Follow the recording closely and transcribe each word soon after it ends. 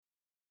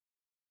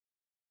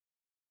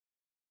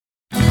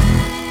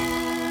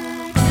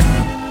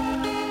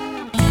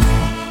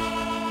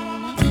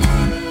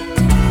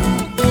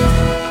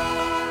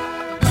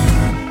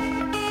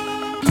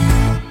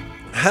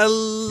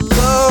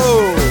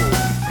Hello,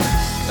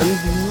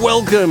 and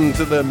welcome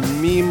to the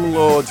Meme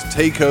Lords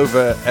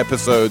Takeover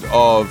episode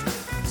of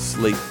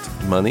Slate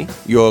Money,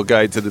 your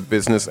guide to the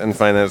business and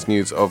finance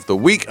news of the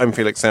week. I'm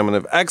Felix Salmon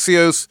of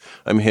Axios.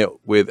 I'm here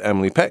with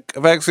Emily Peck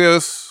of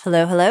Axios.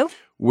 Hello, hello.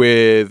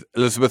 With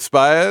Elizabeth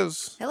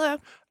Spires. Hello.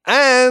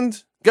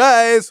 And,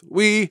 guys,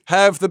 we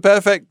have the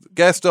perfect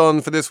guest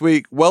on for this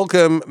week.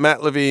 Welcome,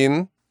 Matt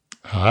Levine.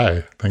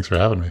 Hi, thanks for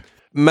having me.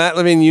 Matt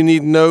Levine, you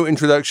need no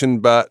introduction,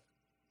 but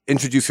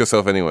introduce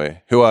yourself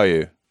anyway. Who are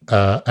you?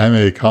 I'm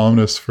a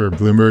columnist for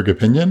Bloomberg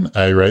Opinion.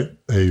 I write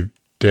a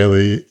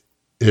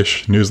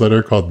daily-ish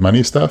newsletter called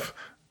Money Stuff.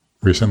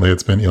 Recently,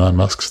 it's been Elon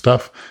Musk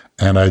stuff.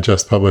 And I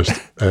just published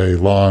a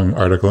long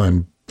article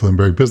in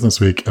Bloomberg Business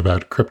Week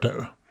about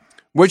crypto.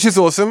 Which is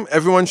awesome.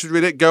 Everyone should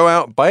read it. Go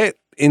out, buy it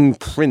in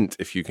print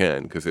if you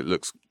can, because it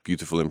looks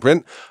beautiful in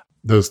print.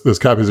 Those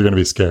copies are going to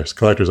be scarce,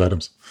 collector's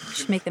items. You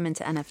should make them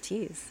into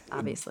NFTs,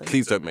 obviously.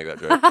 Please don't make that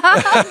joke.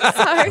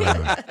 Sorry.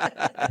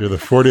 You're the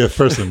 40th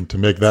person to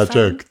make that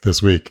joke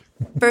this week.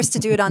 First to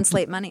do it on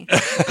Slate Money.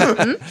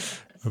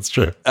 That's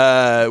true.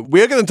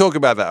 We're going to talk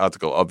about that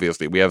article,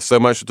 obviously. We have so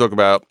much to talk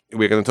about.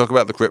 We're going to talk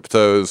about the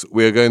cryptos.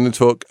 We're going to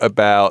talk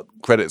about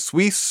Credit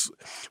Suisse,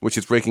 which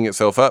is breaking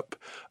itself up.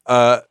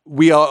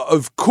 We are,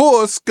 of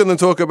course, going to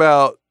talk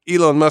about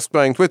Elon Musk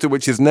buying Twitter,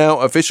 which is now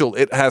official.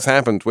 It has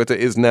happened. Twitter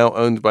is now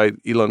owned by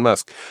Elon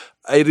Musk.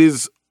 It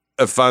is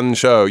a fun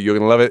show. You're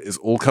going to love it. It's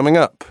all coming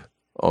up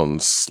on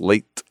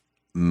Slate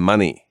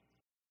Money.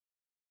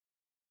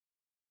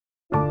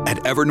 At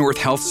Evernorth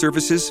Health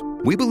Services,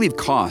 we believe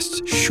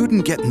costs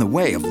shouldn't get in the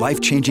way of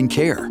life-changing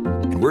care,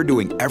 and we're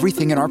doing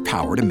everything in our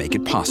power to make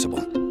it possible.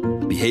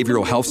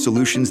 Behavioral health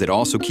solutions that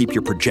also keep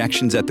your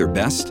projections at their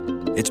best?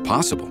 It's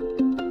possible.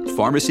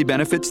 Pharmacy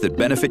benefits that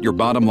benefit your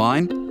bottom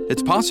line?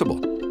 It's possible.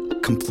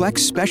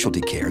 Complex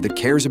specialty care that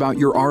cares about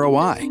your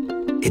ROI?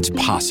 It's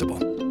possible.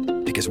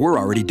 Because we're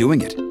already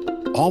doing it.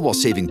 All while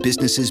saving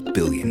businesses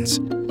billions.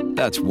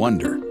 That's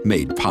Wonder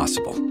made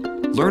possible.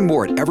 Learn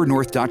more at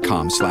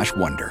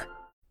evernorth.com/wonder.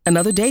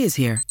 Another day is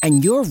here,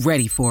 and you're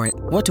ready for it.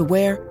 What to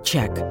wear?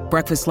 Check.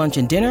 Breakfast, lunch,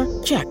 and dinner?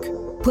 Check.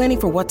 Planning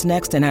for what's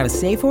next and how to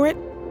save for it?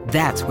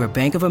 That's where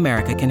Bank of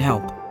America can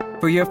help.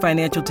 For your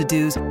financial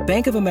to-dos,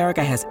 Bank of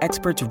America has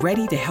experts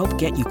ready to help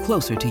get you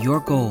closer to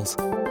your goals.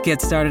 Get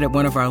started at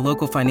one of our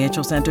local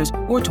financial centers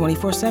or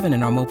 24/7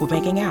 in our mobile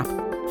banking app.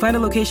 Find a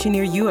location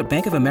near you at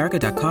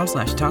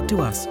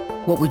bankofamerica.com/talktous.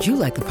 What would you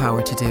like the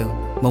power to do?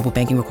 Mobile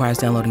banking requires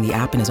downloading the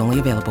app and is only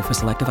available for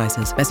select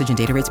devices. Message and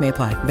data rates may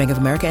apply. Bank of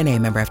America N.A.,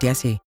 member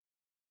FDIC.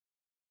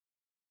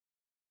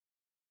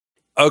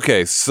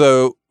 Okay,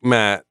 so,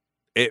 Matt,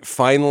 it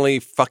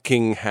finally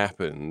fucking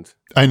happened.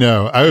 I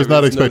know. I was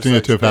not expecting no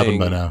it to have happened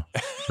by thing. now.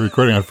 We're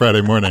recording on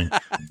Friday morning.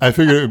 I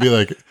figured it would be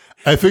it'd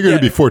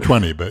be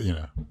 4:20, but you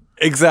know.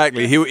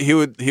 Exactly. He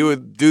would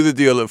do the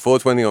deal at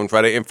 4:20 on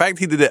Friday. In fact,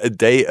 he did it a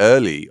day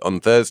early on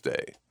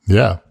Thursday.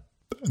 Yeah.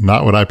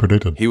 Not what I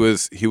predicted. He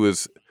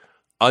was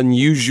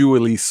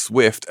unusually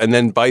swift, and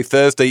then by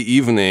Thursday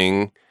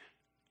evening,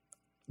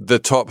 the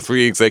top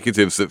 3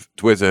 executives of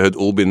Twitter had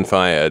all been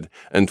fired,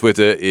 and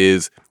Twitter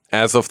is,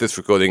 as of this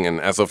recording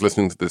and as of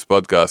listening to this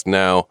podcast,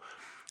 now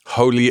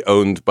wholly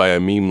owned by a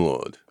meme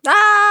lord.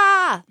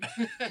 Ah!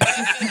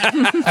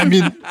 I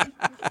mean,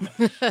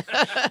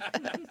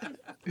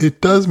 it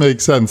does make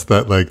sense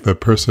that the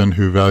person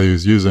who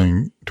values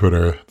using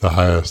Twitter the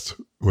highest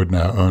would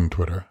now own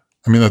Twitter.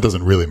 I mean, that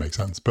doesn't really make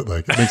sense, but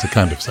it makes a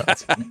kind of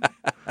sense.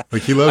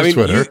 He loves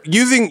Twitter.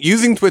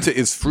 Using Twitter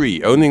is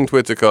free. Owning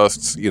Twitter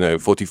costs,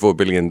 $44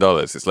 billion.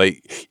 It's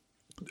like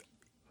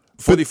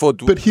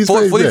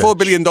 $44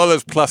 billion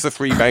plus a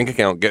free bank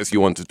account gets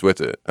you onto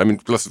Twitter. I mean,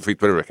 plus a free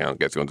Twitter account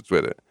gets you onto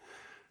Twitter.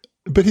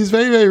 But he's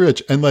very, very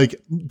rich. And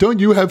don't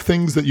you have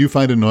things that you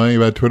find annoying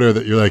about Twitter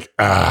that you're like,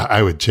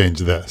 I would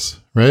change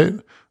this, right?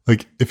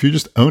 If you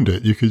just owned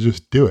it, you could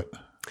just do it.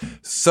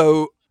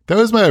 So that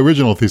was my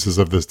original thesis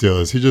of this deal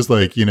is he just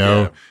he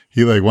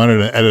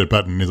wanted an edit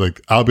button. He's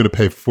like, I'll be to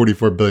pay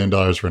 $44 billion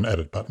for an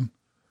edit button.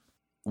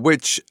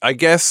 Which I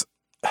guess,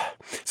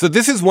 so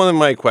this is one of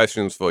my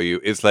questions for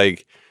you. It's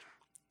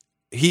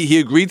he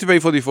agreed to pay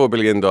 $44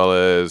 billion.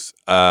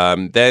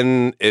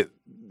 Then it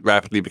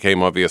rapidly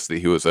became obvious that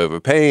he was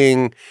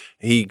overpaying.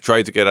 He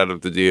tried to get out of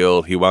the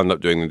deal. He wound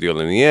up doing the deal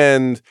in the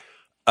end.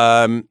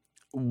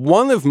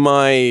 One of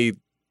my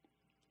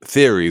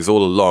theories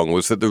all along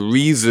was that the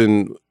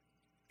reason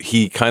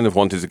he kind of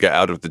wanted to get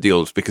out of the deal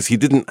was because he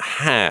didn't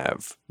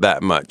have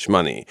that much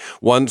money.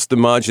 Once the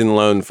margin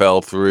loan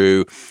fell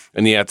through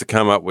and he had to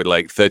come up with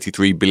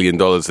 $33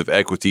 billion of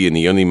equity and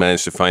he only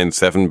managed to find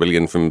 $7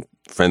 billion from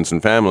friends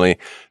and family,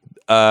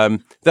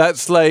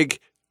 that's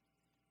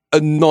a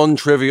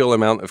non-trivial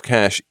amount of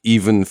cash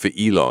even for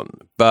Elon.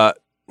 But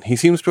he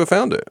seems to have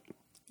found it.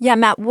 Yeah,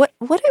 Matt, what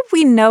do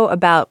we know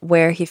about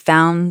where he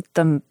found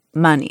the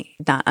money?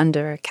 Not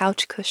under a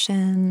couch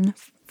cushion,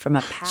 from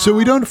a pal? So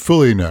we don't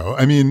fully know.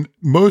 I mean,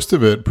 most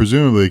of it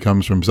presumably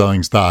comes from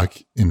selling stock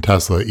in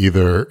Tesla,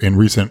 either in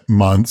recent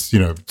months,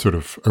 sort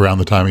of around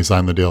the time he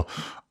signed the deal,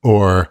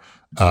 or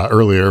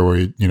earlier where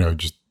he,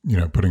 just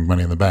putting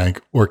money in the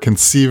bank, or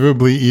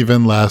conceivably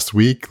even last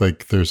week.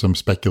 Like there's some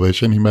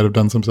speculation he might have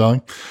done some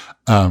selling.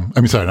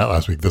 Sorry, not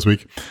last week, this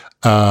week,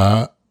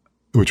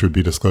 which would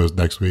be disclosed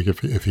next week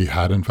if he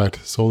had in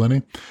fact sold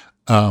any.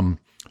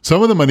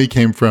 Some of the money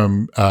came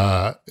from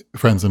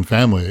friends and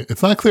family.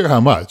 It's not clear how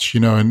much,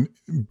 and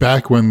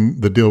back when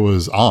the deal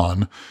was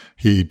on,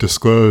 he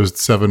disclosed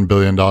 $7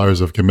 billion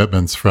of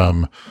commitments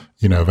from,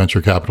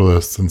 venture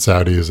capitalists and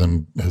Saudis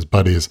and his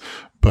buddies.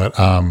 But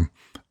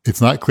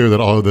it's not clear that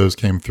all of those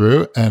came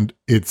through. And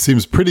it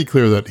seems pretty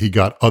clear that he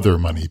got other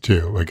money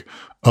too. Like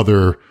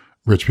other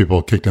rich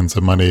people kicked in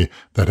some money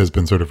that has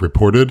been sort of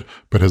reported,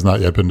 but has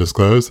not yet been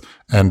disclosed.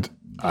 And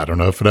I don't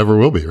know if it ever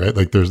will be, right?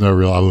 Like there's no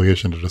real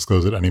obligation to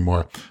disclose it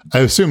anymore. I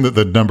assume that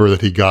the number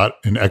that he got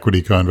in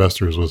equity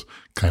co-investors was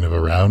kind of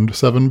around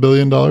 $7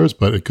 billion,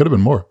 but it could have been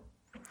more.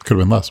 Could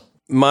have been less.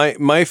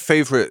 My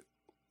favorite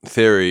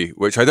theory,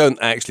 which I don't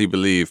actually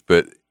believe,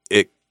 but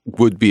it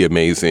would be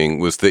amazing,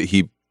 was that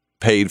he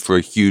paid for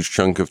a huge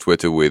chunk of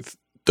Twitter with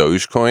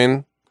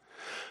Dogecoin.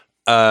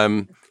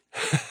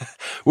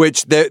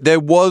 Which there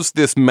was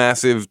this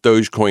massive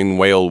Dogecoin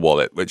whale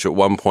wallet, which at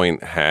one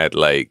point had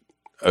like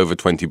over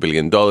 $20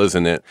 billion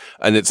in it,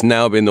 and it's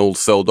now been all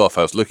sold off.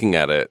 I was looking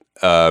at it,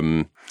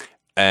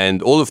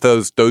 and all of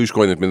those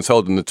Dogecoin have been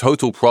sold, and the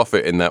total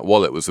profit in that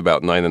wallet was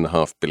about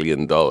 $9.5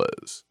 billion.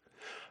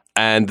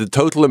 And the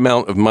total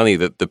amount of money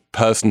that the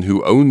person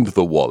who owned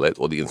the wallet,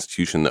 or the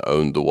institution that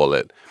owned the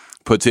wallet,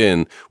 put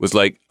in was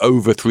like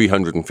over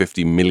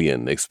 350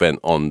 million they spent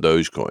on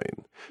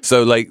Dogecoin.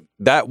 So like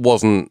that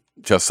wasn't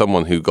just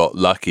someone who got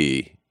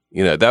lucky,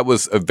 that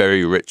was a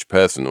very rich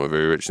person or a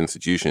very rich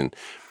institution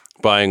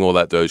buying all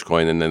that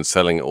Dogecoin and then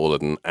selling it all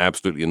at an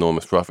absolutely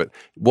enormous profit.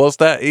 Was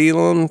that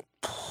Elon?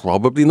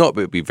 Probably not,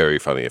 but it'd be very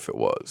funny if it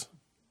was.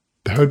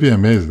 That would be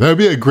amazing. That would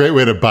be a great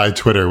way to buy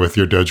Twitter with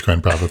your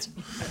Dogecoin profits.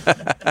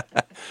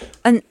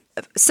 And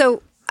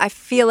so I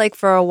feel like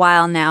for a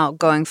while now,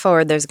 going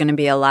forward, there's going to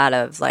be a lot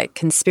of like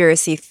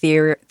conspiracy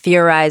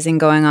theorizing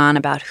going on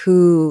about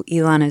who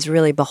Elon is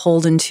really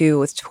beholden to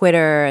with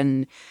Twitter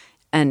and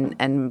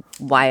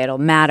why it'll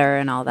matter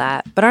and all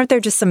that. But aren't there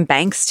just some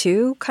banks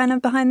too, kind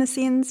of behind the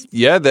scenes?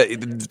 Yeah,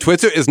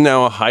 Twitter is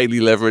now a highly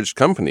leveraged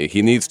company.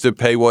 He needs to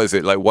pay, what is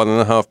it, like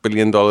 $1.5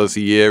 billion a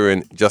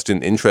year just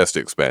in interest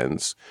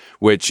expense,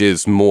 which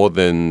is more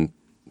than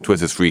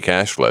Twitter's free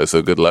cash flow.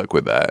 So good luck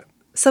with that.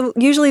 So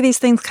usually these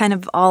things kind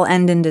of all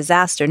end in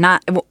disaster,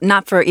 not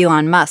for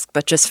Elon Musk,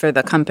 but just for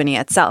the company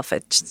itself.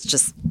 It's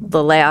just the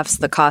layoffs,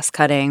 the cost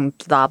cutting,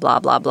 blah, blah,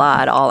 blah,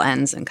 blah. It all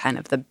ends in kind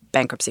of the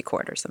bankruptcy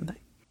court or something.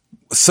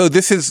 So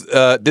this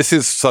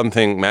is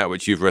something, Matt,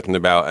 which you've written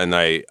about, and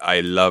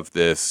I love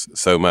this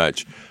so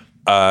much.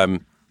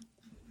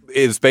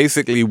 Is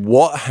basically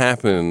what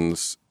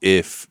happens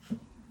if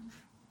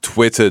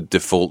Twitter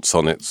defaults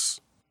on its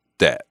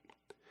debt.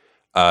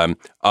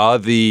 Are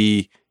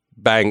the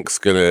banks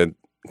going to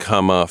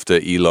come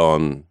after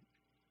Elon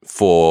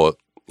for,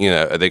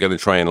 are they going to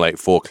try and like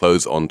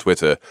foreclose on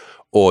Twitter,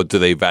 or do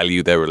they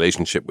value their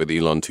relationship with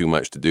Elon too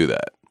much to do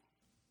that?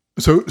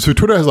 So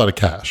Twitter has a lot of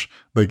cash.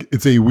 Like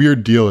it's a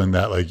weird deal in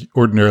that like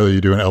ordinarily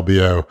you do an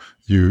LBO,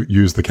 you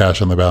use the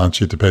cash on the balance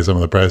sheet to pay some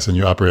of the price and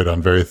you operate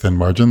on very thin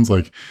margins.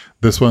 Like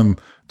this one,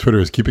 Twitter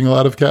is keeping a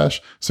lot of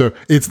cash. So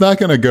it's not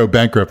going to go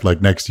bankrupt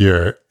like next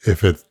year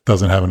if it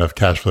doesn't have enough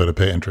cash flow to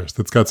pay interest.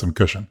 It's got some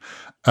cushion.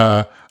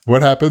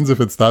 What happens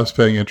if it stops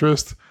paying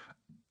interest?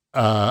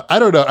 I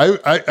don't know.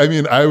 I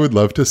mean, I would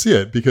love to see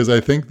it because I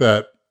think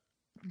that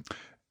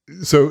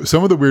so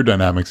some of the weird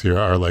dynamics here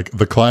are like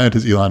the client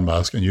is Elon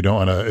Musk and you don't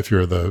want to, if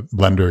you're the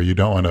lender, you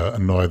don't want to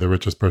annoy the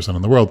richest person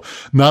in the world,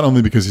 not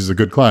only because he's a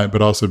good client,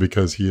 but also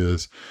because he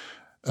is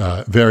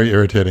very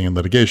irritating in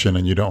litigation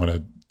and you don't want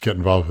to get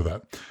involved with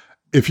that.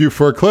 If you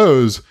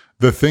foreclose,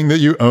 the thing that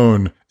you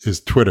own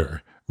is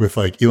Twitter with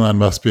like Elon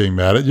Musk being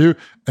mad at you.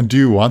 And do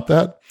you want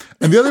that?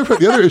 And the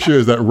other issue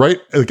is that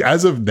like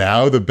as of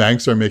now, the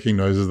banks are making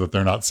noises that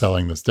they're not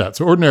selling this debt.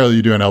 So ordinarily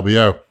you do an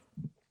LBO,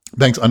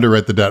 banks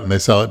underwrite the debt and they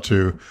sell it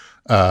to,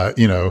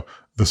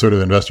 the sort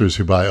of investors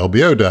who buy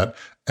LBO debt.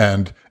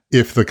 And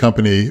if the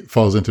company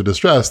falls into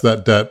distress,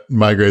 that debt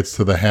migrates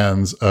to the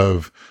hands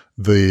of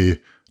the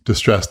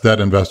distressed debt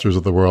investors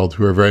of the world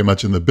who are very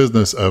much in the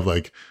business of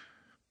like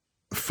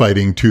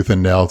fighting tooth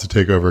and nail to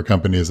take over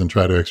companies and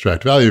try to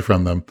extract value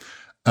from them.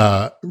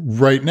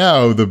 Right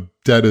now, the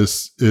debt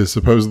is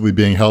supposedly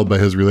being held by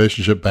his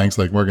relationship banks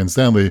like Morgan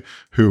Stanley,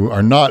 who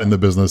are not in the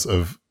business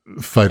of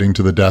fighting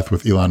to the death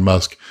with Elon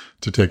Musk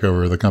to take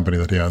over the company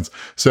that he owns.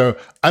 So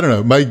I don't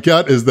know. My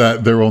gut is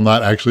that there will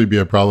not actually be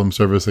a problem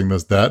servicing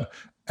this debt.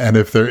 And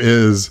if there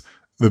is,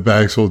 the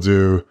banks will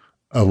do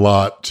a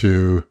lot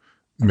to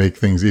make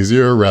things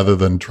easier rather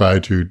than try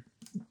to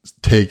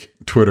take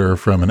Twitter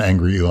from an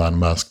angry Elon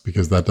Musk,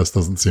 because that just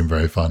doesn't seem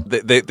very fun.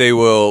 They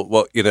will,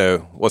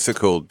 what's it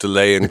called?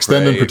 Delay and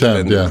extend and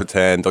pretend.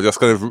 Pretend, or just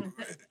kind of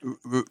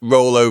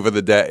roll over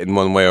the debt in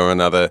one way or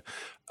another,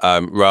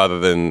 rather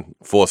than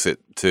force it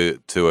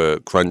to a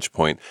crunch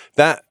point.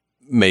 That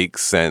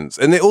makes sense.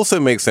 And it also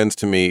makes sense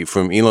to me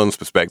from Elon's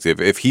perspective.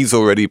 If he's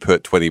already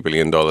put $20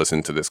 billion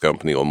into this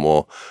company or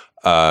more,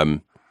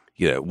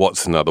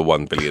 what's another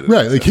 $1 billion?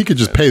 Right. Like he could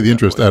just pay the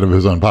interest out of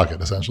his own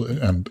pocket, essentially.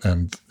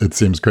 And it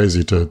seems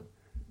crazy to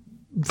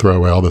throw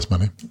away all this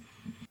money.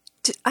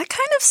 I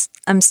kind of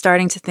am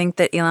starting to think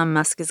that Elon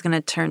Musk is going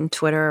to turn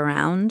Twitter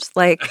around.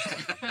 Like,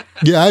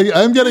 yeah,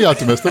 I'm getting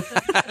optimistic.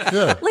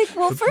 Yeah. Like,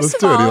 well, Let's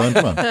do it, Elon.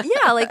 Come on.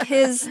 Yeah, like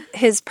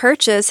his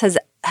purchase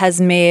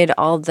has made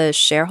all the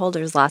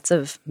shareholders lots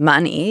of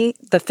money.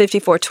 The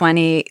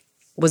 5420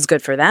 was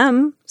good for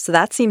them, so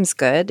that seems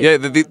good. Yeah,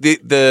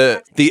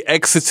 the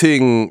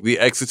exiting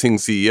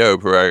CEO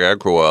Parag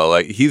Agrawal,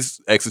 like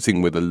he's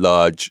exiting with a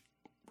large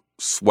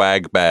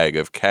swag bag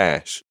of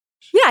cash.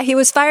 Yeah, he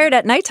was fired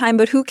at nighttime,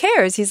 but who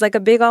cares? He's like a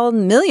big old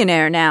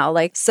millionaire now.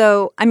 Like,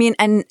 so, I mean,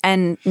 and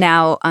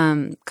now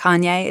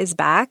Kanye is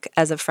back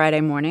as of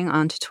Friday morning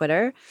onto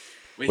Twitter.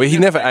 Well, he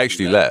never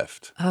actually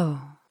left.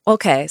 Oh,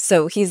 okay.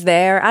 So he's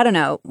there. I don't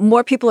know.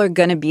 More people are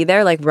going to be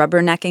there, like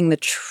rubbernecking the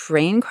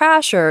train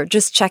crash or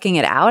just checking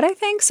it out, I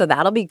think. So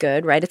that'll be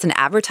good, right? It's an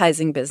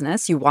advertising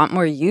business. You want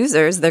more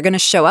users. They're going to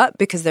show up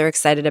because they're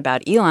excited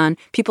about Elon.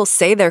 People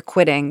say they're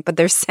quitting, but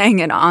they're saying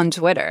it on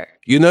Twitter.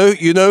 You know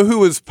who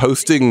was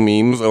posting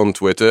memes on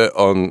Twitter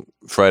on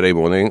Friday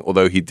morning,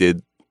 although he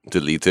did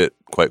delete it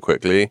quite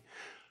quickly?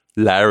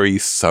 Larry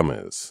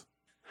Summers.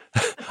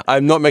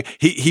 I'm not making.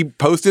 He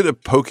posted a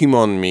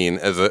Pokemon meme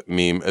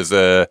as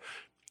a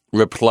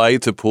reply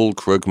to Paul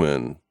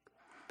Krugman,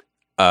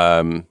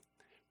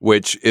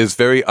 which is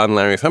very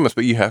un-Larry Summers.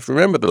 But you have to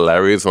remember that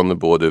Larry is on the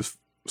board of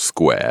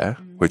Square,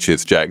 which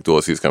is Jack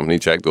Dorsey's company.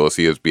 Jack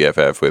Dorsey is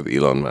BFF with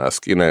Elon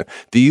Musk. You know,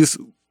 these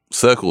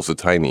circles are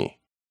tiny.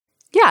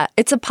 Yeah,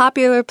 it's a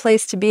popular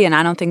place to be, and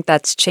I don't think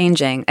that's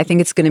changing. I think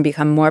it's going to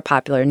become more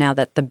popular now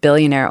that the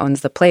billionaire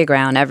owns the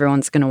playground.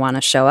 Everyone's going to want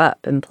to show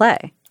up and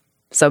play.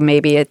 So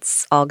maybe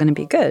it's all going to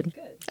be good.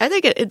 I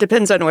think it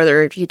depends on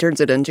whether he turns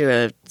it into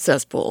a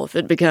cesspool. If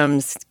it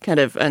becomes kind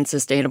of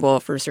unsustainable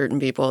for certain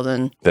people,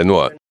 then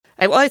what?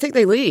 I think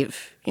they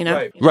leave. You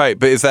know, right?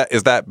 But is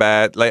that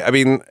bad? Like, I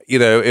mean,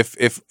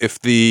 if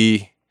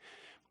the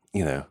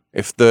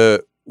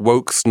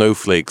woke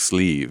snowflakes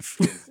leave,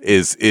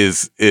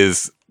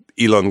 is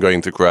Elon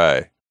going to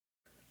cry?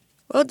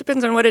 Well, it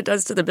depends on what it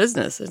does to the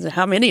business and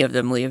how many of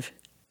them leave.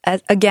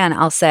 Again,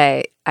 I'll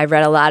say I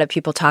read a lot of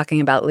people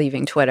talking about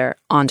leaving Twitter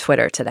on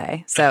Twitter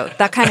today. So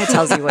that kind of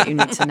tells you what you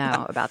need to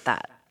know about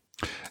that.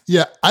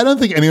 Yeah, I don't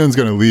think anyone's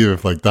going to leave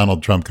if like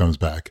Donald Trump comes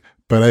back.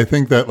 But I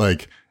think that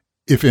like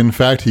if in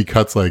fact he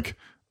cuts like,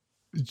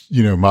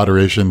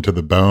 moderation to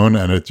the bone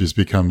and it just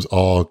becomes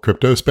all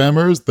crypto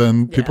spammers,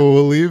 then people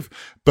will leave.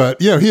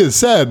 But, he has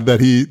said that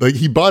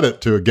he bought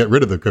it to get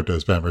rid of the crypto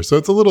spammers. So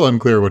it's a little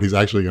unclear what he's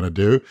actually going to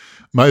do.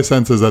 My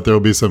sense is that there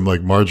will be some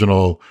like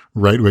marginal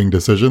right-wing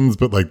decisions,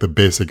 but like the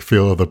basic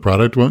feel of the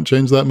product won't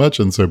change that much.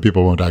 And so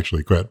people won't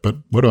actually quit. But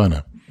what do I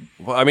know?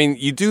 Well, I mean,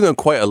 you do know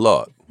quite a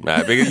lot,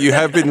 Matt, because you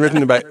have been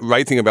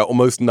writing about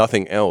almost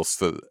nothing else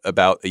for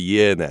about a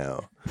year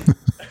now.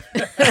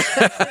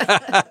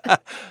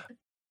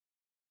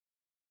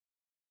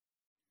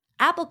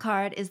 Apple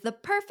Card is the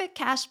perfect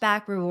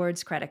cashback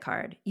rewards credit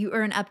card. You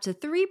earn up to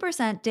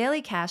 3%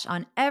 daily cash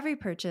on every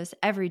purchase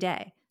every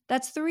day.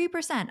 That's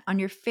 3% on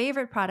your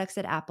favorite products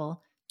at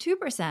Apple,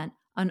 2%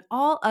 on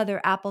all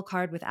other Apple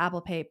Card with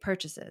Apple Pay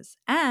purchases,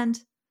 and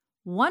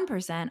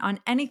 1% on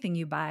anything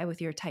you buy with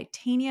your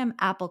titanium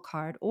Apple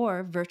Card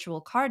or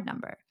virtual card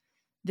number.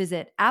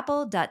 Visit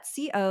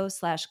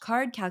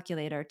apple.co/card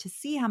calculator to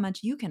see how much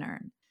you can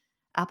earn.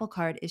 Apple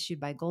Card issued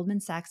by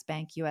Goldman Sachs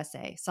Bank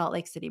USA, Salt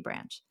Lake City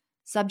branch.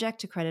 Subject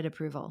to credit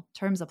approval.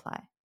 Terms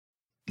apply.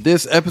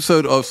 This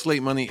episode of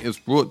Slate Money is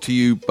brought to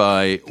you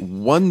by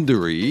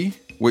Wondery,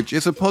 which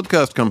is a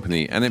podcast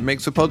company, and it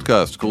makes a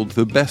podcast called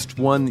The Best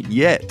One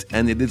Yet,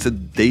 and it is a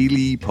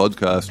daily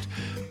podcast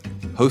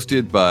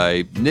hosted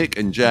by Nick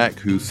and Jack,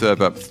 who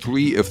serve up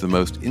 3 of the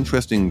most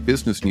interesting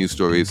business news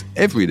stories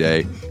every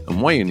day,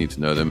 and why you need to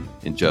know them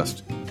in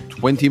just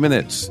 20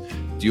 minutes.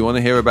 Do you want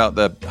to hear about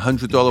the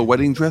 $100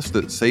 wedding dress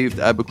that saved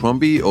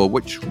Abercrombie, or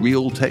which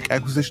real tech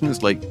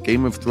acquisitions like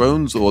Game of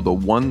Thrones, or the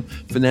one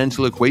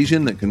financial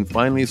equation that can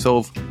finally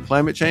solve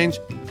climate change?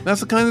 That's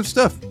the kind of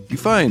stuff you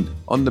find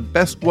on The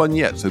Best One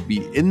Yet. So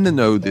be in the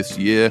know this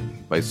year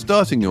by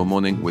starting your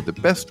morning with The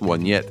Best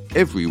One Yet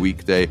every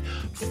weekday.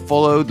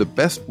 Follow The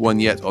Best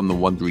One Yet on the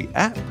Wondery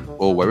app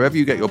or wherever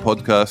you get your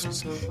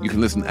podcasts. You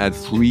can listen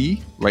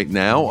ad-free right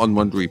now on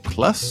Wondery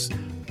Plus.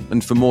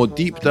 And for more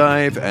deep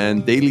dive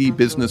and daily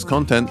business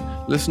content,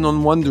 listen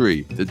on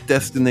Wondery, the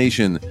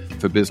destination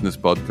for business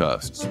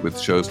podcasts, with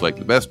shows like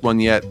The Best One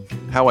Yet,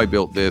 How I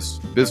Built This,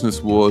 Business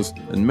Wars,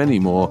 and many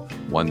more.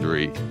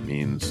 Wondery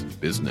means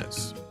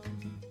business.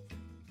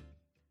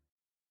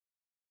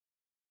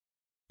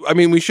 I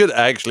mean, we should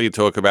actually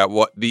talk about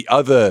what the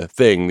other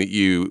thing that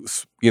you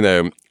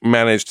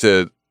managed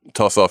to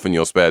toss off in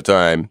your spare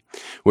time,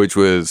 which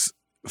was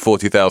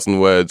 40,000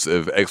 words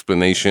of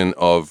explanation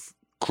of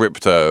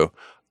crypto.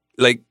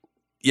 Like,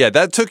 yeah,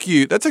 that took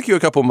you a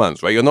couple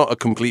months, right? You're not a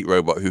complete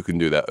robot who can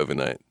do that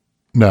overnight.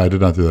 No, I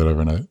did not do that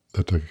overnight.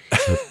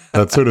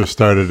 That sort of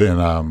started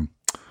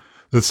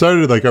it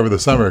started like over the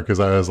summer because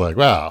I was like,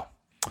 wow,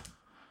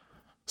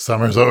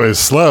 summer's always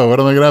slow. What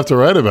am I going to have to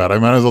write about? I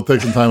might as well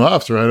take some time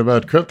off to write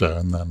about crypto.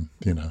 And then,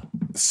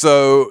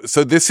 So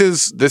this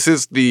is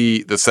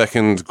the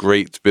second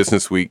great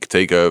Business Week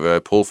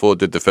takeover. Paul Ford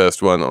did the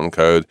first one on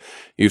code.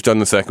 You've done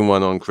the second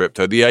one on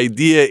crypto. The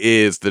idea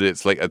is that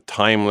it's like a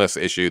timeless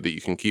issue that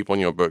you can keep on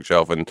your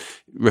bookshelf and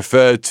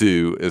refer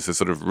to as a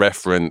sort of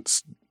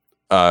reference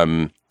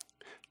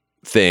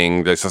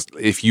thing. There's just,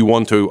 if you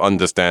want to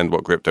understand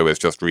what crypto is,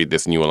 just read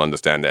this and you will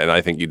understand it. And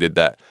I think you did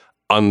that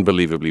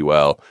unbelievably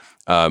well,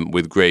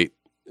 with great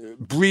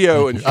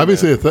brio. And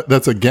obviously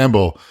that's a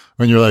gamble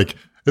when you're like,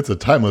 it's a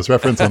timeless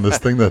reference on this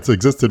thing that's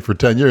existed for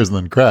 10 years and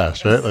then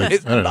crashed, right?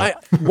 Like, I don't know.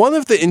 One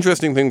of the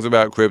interesting things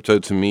about crypto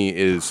to me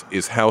is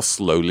how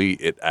slowly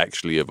it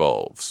actually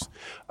evolves.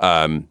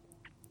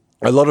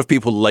 A lot of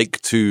people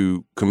like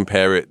to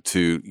compare it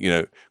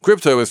to,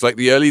 crypto is like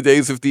the early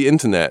days of the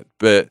internet.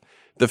 But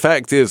the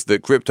fact is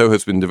that crypto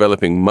has been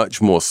developing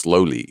much more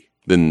slowly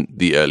than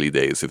the early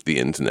days of the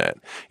internet.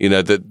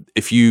 That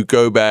if you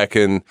go back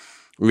and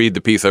read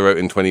the piece I wrote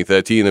in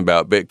 2013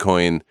 about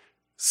Bitcoin,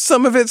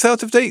 some of it's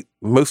out of date.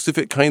 Most of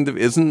it kind of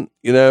isn't,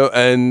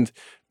 and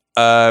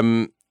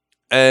I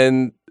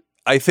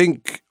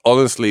think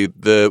honestly,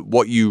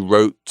 what you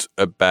wrote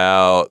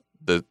about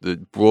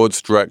the broad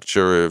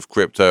structure of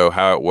crypto,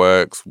 how it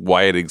works,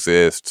 why it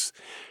exists,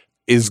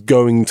 is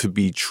going to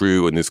be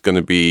true and is going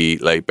to be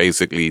like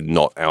basically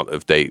not out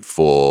of date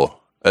for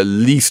at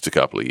least a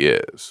couple of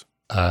years.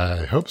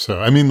 I hope so.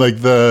 I mean,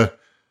 like the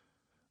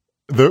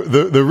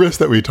risk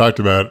that we talked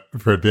about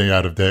for it being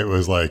out of date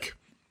was like,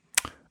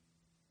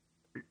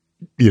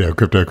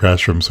 crypto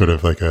crashed from sort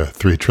of like a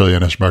 3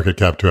 trillion-ish market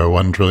cap to a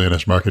 1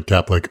 trillion-ish market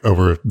cap, like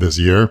over this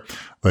year.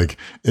 Like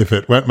if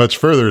it went much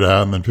further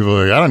down, then people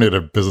are like, I don't need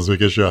a Business Week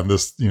issue on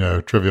this,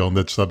 trivial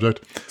niche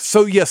subject.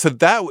 So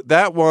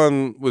that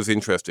one was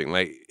interesting.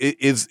 Like,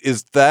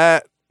 is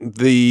that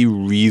the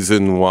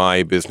reason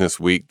why Business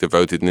Week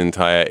devoted an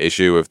entire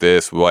issue of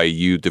this, why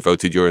you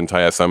devoted your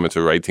entire summer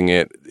to writing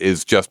it,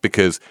 is just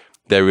because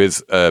there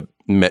is a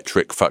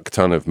metric fuck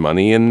ton of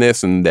money in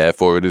this and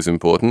therefore it is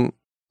important?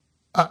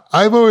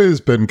 I've always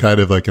been kind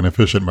of like an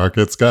efficient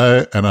markets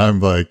guy. And I'm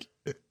like,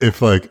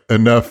 if like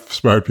enough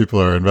smart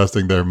people are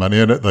investing their money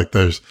in it, like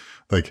there's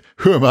like,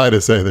 who am I to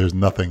say there's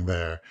nothing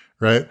there?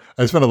 Right.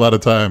 I spent a lot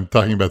of time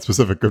talking about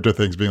specific crypto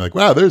things being like,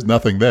 wow, there's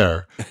nothing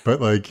there. But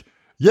like,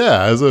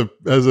 yeah, as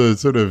a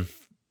sort of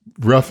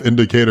rough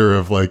indicator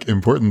of like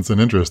importance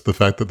and interest, the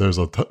fact that there's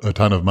a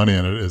ton of money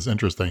in it is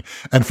interesting.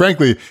 And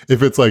frankly,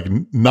 if it's like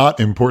not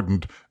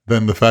important,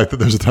 then the fact that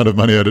there's a ton of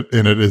money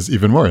in it is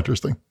even more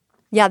interesting.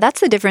 Yeah,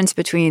 that's the difference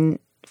between,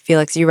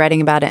 Felix, you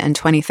writing about it in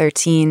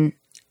 2013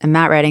 and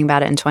Matt writing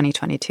about it in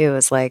 2022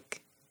 is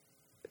like,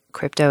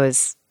 crypto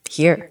is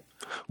here.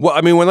 Well,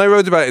 I mean, when I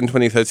wrote about it in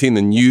 2013,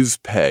 the news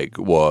peg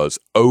was,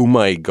 oh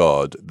my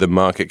God, the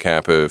market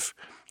cap of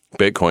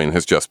Bitcoin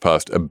has just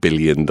passed $1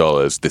 billion.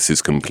 This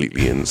is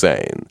completely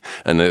insane.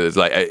 And it's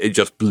like, it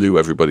just blew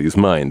everybody's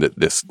mind that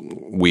this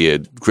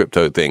weird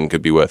crypto thing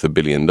could be worth $1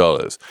 billion.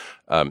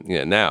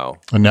 Now.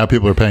 And now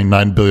people are paying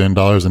 $9 billion in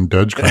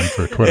Dogecoin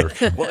for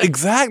Twitter. Well,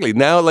 exactly.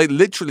 Now, like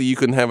literally you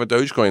can have a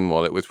Dogecoin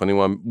wallet with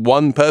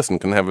one person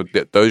can have a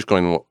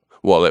Dogecoin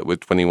wallet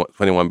with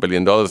 $21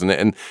 billion in it.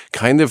 And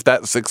kind of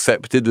that's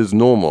accepted as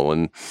normal.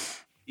 And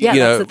yeah,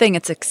 that's the thing.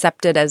 It's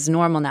accepted as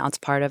normal now. It's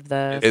part of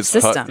the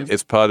system.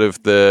 It's part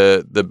of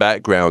the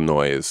background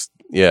noise.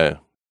 Yeah.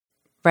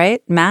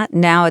 Right, Matt?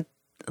 Now,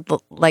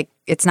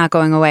 it's not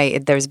going away.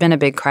 There's been a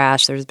big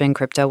crash. There's been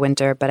crypto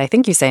winter. But I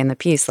think you say in the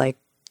piece, like,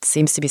 it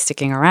seems to be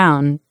sticking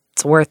around.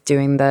 It's worth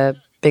doing the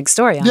big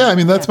story on. Yeah, I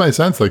mean, that's my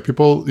sense. Like,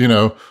 people,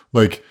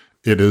 like,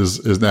 it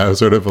is now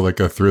sort of like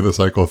a through the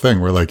cycle thing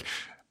where, like,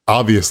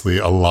 obviously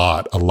a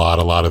lot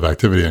of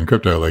activity in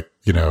crypto, like,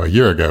 a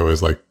year ago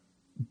was like,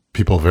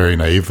 people very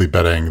naively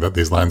betting that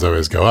these lines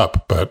always go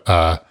up, but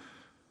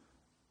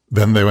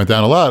then they went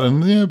down a lot,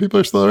 and people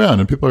are still around,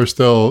 and people are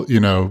still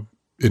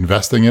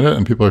investing in it,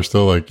 and people are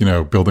still like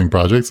building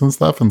projects and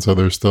stuff, and so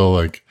there's still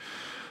like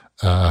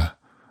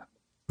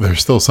there's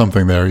still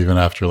something there even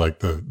after like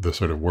the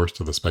sort of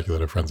worst of the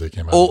speculative frenzy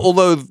came out.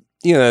 Although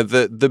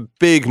the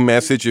big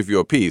message of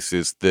your piece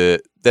is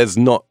that there's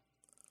not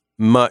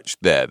much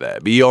there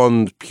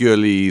beyond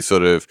purely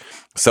sort of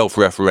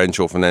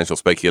self-referential financial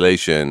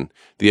speculation.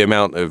 The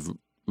amount of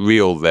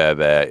real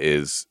there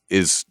is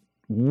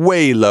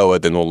way lower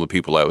than all the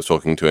people I was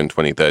talking to in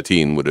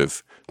 2013 would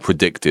have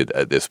predicted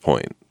at this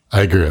point.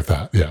 I agree with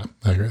that. Yeah,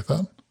 I agree with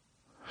that.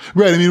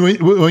 Right. I mean,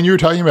 when you were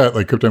talking about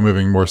like crypto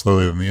moving more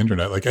slowly than the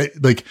internet,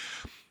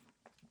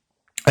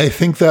 I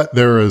think that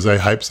there is a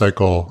hype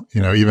cycle,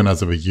 even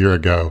as of a year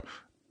ago,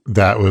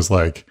 that was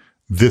like,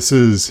 this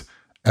is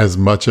as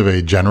much of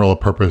a general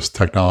purpose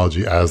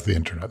technology as the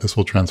internet. This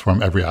will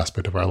transform every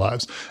aspect of our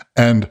lives.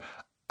 And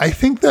I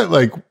think that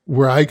like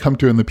where I come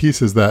to in the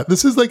piece is that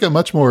this is like a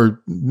much more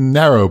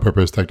narrow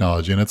purpose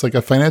technology, and it's like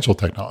a financial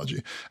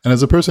technology. And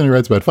as a person who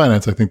writes about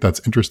finance, I think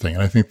that's interesting.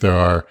 And I think there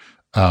are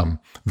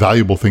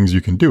valuable things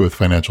you can do with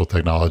financial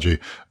technology,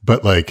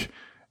 but like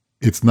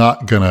it's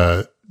not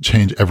gonna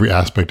change every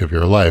aspect of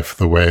your life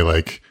the way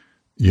like,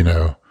 you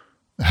know,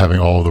 having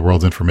all of the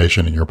world's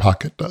information in your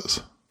pocket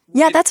does.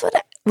 Yeah, that's what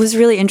was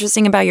really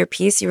interesting about your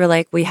piece. You were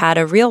like, we had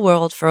a real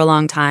world for a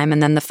long time,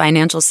 and then the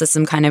financial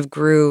system kind of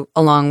grew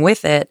along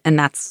with it, and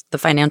that's the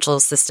financial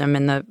system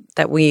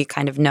that we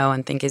kind of know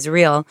and think is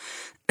real.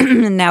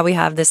 And now we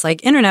have this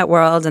like internet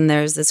world, and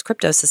there's this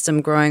crypto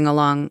system growing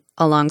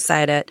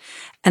alongside it.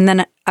 And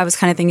then I was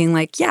kind of thinking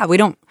like, yeah, we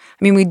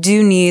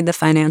do need the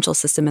financial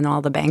system and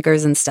all the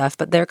bankers and stuff,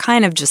 but they're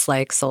kind of just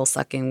like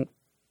soul-sucking.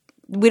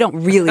 We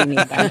don't really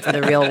need them for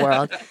the real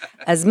world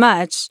as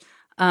much.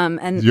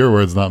 And your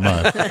words, not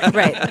mine.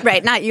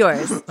 right, not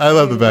yours. I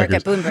love the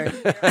bankers. Work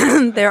at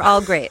Bloomberg. They're all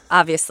great,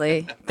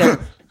 obviously.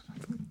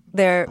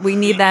 We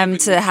need them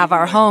to have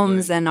our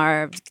homes and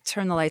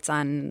turn the lights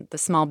on the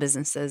small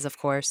businesses, of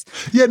course.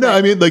 Yeah, no,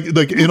 I mean,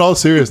 like in all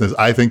seriousness,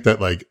 I think that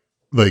like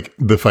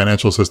the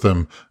financial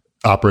system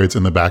operates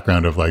in the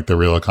background of like the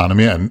real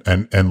economy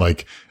and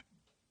like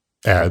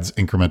adds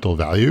incremental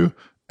value.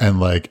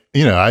 And like,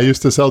 you know, I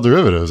used to sell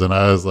derivatives, and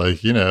I was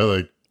like, you know,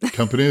 like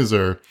companies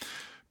are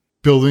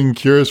building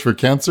cures for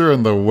cancer,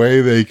 and the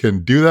way they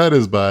can do that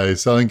is by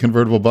selling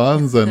convertible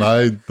bonds, and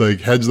I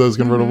like hedge those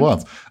convertible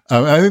bonds.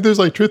 And I think there's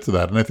like truth to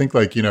that. And I think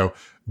like, you know,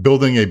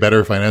 building a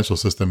better financial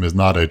system is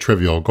not a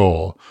trivial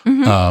goal,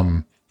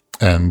 and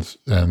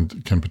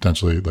can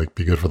potentially like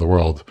be good for the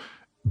world,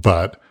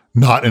 but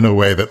not in a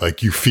way that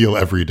like you feel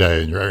every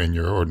day in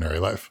your ordinary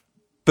life.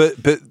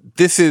 But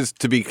this is,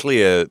 to be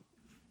clear,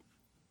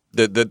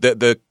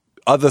 the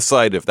other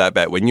side of that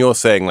bet, when you're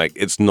saying like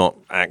it's not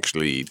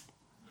actually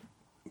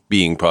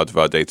being part of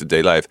our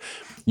day-to-day life,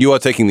 you are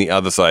taking the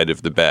other side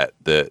of the bet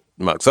that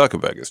Mark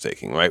Zuckerberg is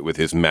taking, right? With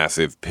his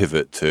massive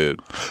pivot to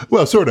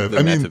sort of.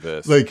 I mean,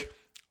 like,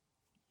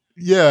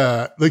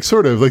 yeah, like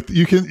sort of. Like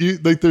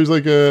there's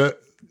like the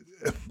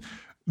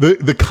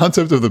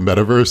concept of the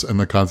metaverse and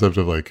the concept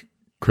of like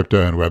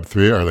crypto and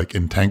Web3 are like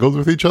entangled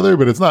with each other,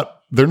 but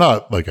they're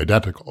not like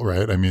identical,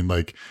 right? I mean,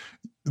 like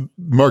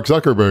Mark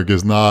Zuckerberg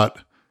is not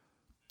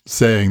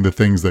saying the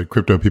things that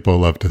crypto people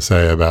love to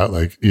say about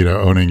like, you know,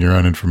 owning your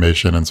own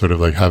information and sort of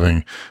like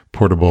having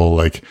portable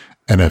like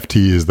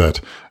NFTs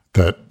that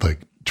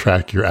like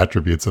track your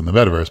attributes in the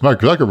metaverse.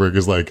 Mark Zuckerberg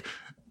is like,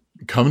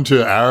 come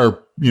to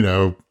our, you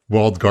know,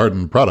 walled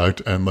garden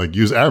product and like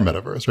use our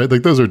metaverse, right?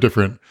 Like those are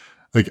different,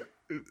 like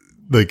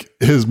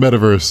his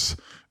metaverse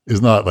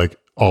is not like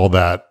all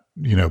that,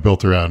 you know,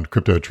 built around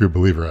crypto true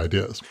believer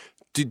ideas.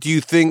 Do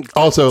you think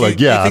also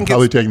I'm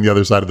probably taking the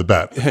other side of the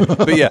bet.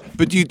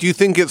 but do you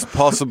think it's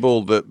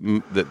possible that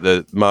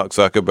the Mark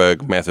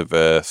Zuckerberg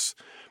metaverse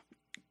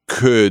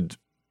could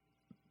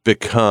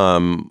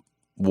become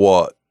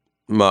what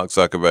Mark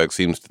Zuckerberg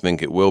seems to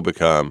think it will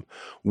become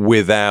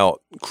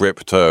without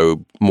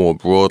crypto more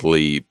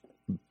broadly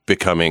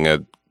becoming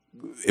an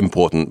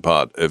important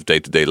part of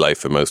day-to-day life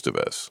for most of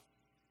us?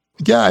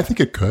 Yeah, I think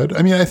it could.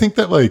 I mean, I think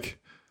that like,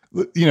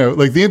 you know,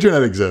 like the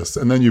internet exists,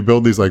 and then you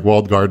build these like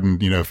walled garden,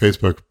 you know,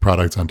 Facebook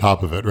products on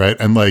top of it, right?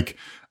 And like,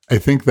 I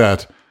think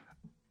that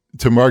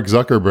to Mark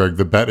Zuckerberg,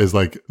 the bet is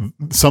like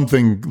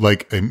something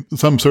like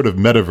some sort of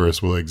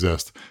metaverse will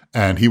exist,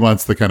 and he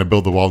wants to kind of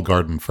build the walled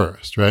garden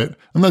first, right?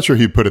 I'm not sure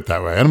he put it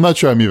that way, and I'm not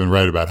sure I'm even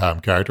right about how I'm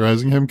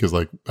characterizing him, because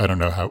like I don't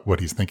know what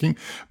he's thinking,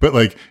 but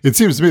like it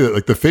seems to me that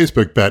like the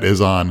Facebook bet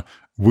is on,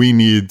 we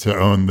need to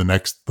own the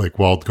next like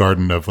walled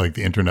garden of like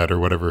the internet or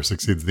whatever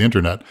succeeds the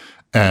internet,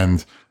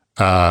 and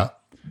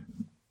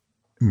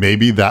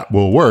maybe that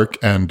will work,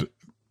 and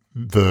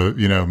the,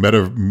 you know,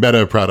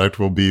 meta product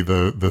will be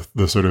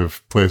the sort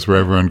of place where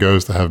everyone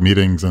goes to have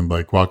meetings and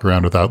like walk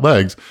around without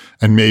legs,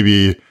 and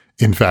maybe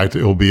in fact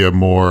it will be a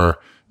more,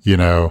 you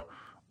know,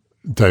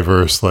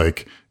 diverse,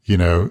 like, you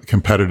know,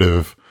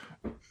 competitive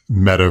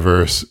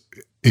metaverse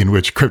in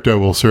which crypto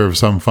will serve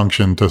some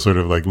function to sort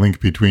of like link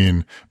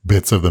between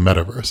bits of the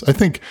metaverse. I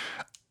think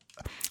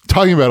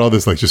talking about all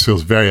this like just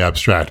feels very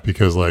abstract,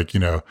 because like, you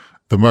know,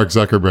 the Mark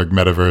Zuckerberg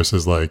metaverse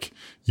is like,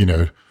 you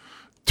know,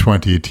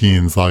 20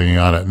 teens logging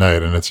on at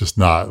night, and it's just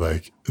not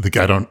like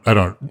I don't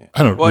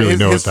really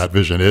know what that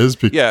vision is,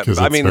 because it's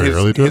very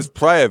early to his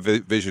prior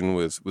vision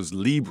was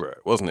Libra,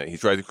 wasn't it? He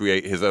tried to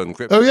create his own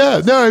crypto. Oh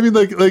yeah, no, I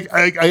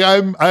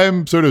mean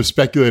I'm sort of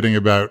speculating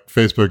about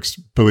Facebook's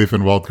belief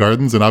in walled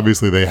gardens, and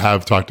obviously they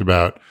have talked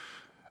about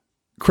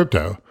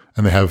crypto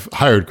and they have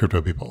hired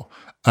crypto people,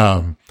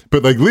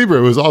 but like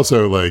Libra was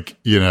also like,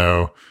 you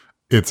know,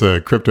 it's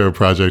a crypto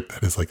project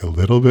that is like a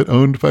little bit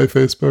owned by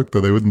Facebook, though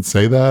they wouldn't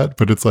say that.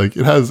 But it's like,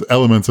 it has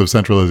elements of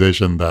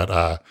centralization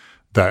that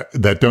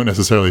don't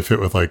necessarily fit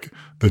with like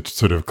the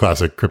sort of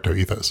classic crypto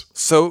ethos.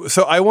 So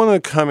I want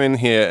to come in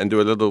here and do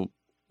a little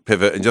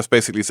pivot and just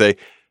basically say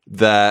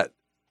that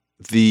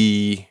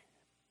the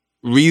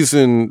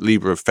reason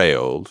Libra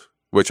failed,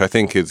 which I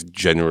think is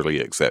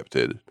generally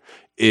accepted,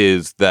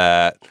 is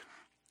that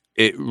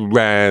it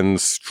ran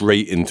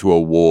straight into a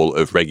wall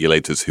of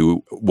regulators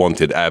who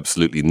wanted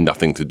absolutely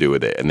nothing to do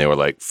with it, and they were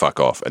like, "Fuck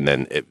off!" And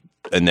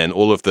then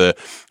all of the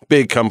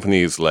big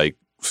companies like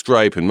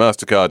Stripe and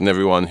MasterCard and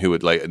everyone who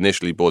had like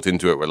initially bought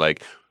into it were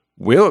like,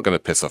 we're not going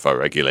to piss off our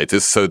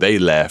regulators. So they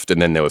left,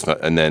 and then there was not,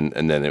 and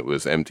then it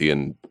was empty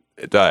and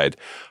it died.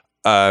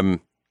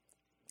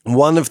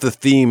 One of the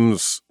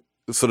themes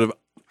sort of,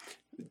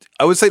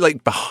 I would say,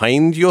 like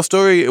behind your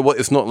story,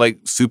 it's not like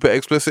super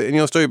explicit in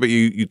your story, but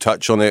you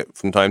touch on it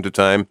from time to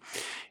time,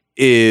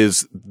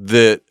 is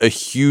that a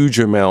huge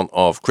amount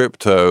of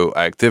crypto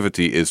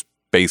activity is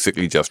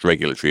basically just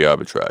regulatory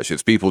arbitrage.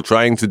 It's people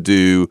trying to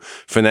do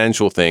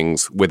financial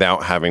things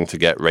without having to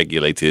get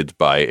regulated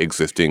by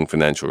existing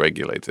financial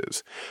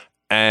regulators.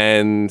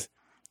 And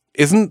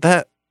isn't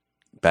that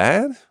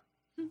bad?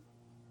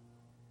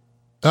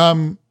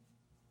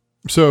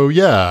 So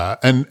yeah,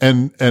 and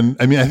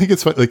I mean, I think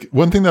it's like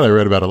one thing that I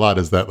read about a lot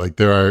is that like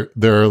there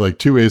are like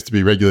two ways to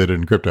be regulated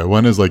in crypto.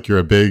 One is like you're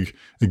a big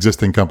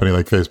existing company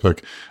like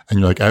Facebook, and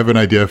you're like, I have an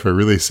idea for a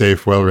really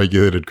safe,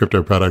 well-regulated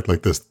crypto product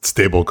like this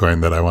stable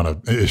coin that I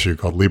want to issue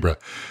called Libra.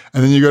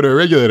 And then you go to a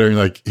regulator and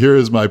you're like, here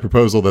is my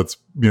proposal that's,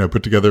 you know,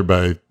 put together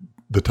by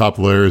the top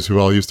lawyers who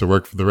all used to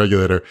work for the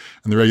regulator.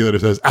 And the regulator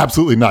says,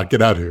 absolutely not,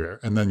 get out of here.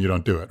 And then you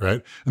don't do it,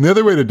 right? And the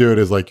other way to do it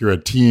is like you're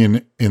a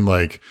teen in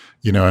like,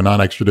 you know, a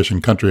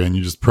non-extradition country, and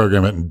you just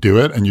program it and do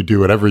it, and you do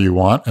whatever you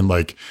want. And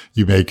like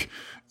you make,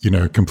 you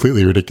know,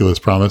 completely ridiculous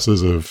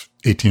promises of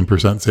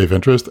 18% safe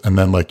interest. And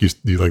then like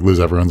you like lose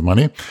everyone's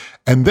money.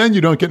 And then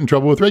you don't get in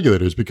trouble with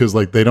regulators because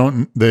like they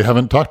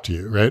haven't talked to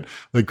you, right?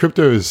 Like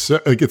crypto is so,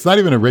 like, it's not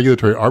even a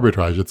regulatory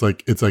arbitrage.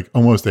 It's like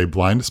almost a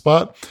blind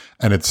spot.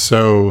 And it's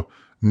so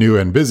new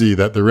and busy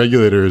that the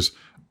regulators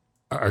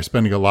are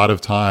spending a lot of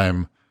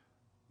time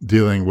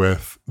dealing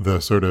with the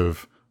sort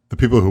of the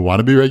people who want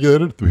to be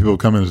regulated, the people who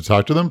come in to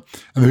talk to them,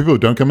 and the people who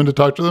don't come in to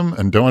talk to them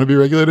and don't want to be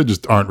regulated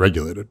just aren't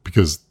regulated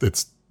because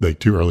it's like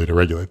too early to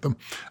regulate them.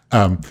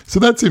 So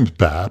that seems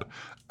bad.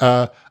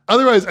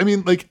 Otherwise, I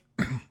mean, like,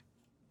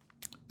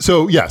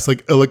 so yes,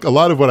 like a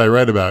lot of what I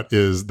write about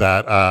is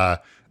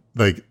that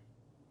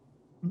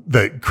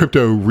that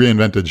crypto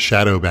reinvented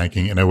shadow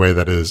banking in a way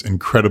that is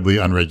incredibly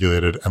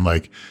unregulated and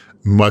like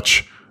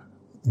much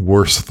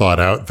worse thought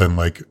out than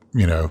like,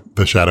 you know,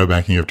 the shadow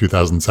banking of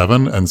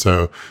 2007. And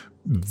so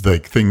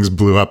like things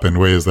blew up in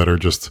ways that are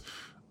just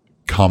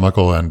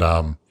comical and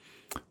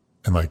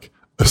like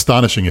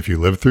astonishing if you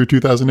lived through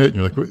 2008 and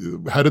you're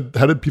like,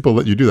 how did people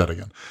let you do that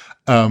again?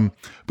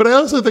 But I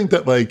also think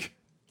that like,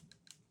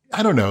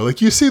 I don't know,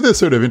 like you see the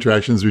sort of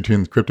interactions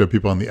between crypto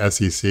people and the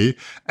SEC.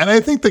 And I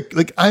think that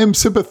like, I am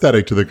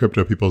sympathetic to the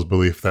crypto people's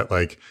belief that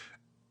like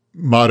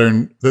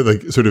that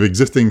like sort of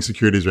existing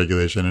securities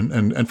regulation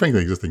and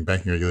frankly, existing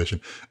banking regulation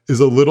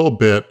is a little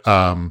bit,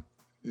 you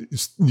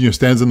know,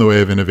 stands in the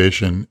way of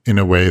innovation in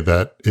a way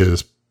that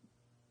is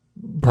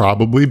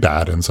probably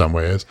bad in some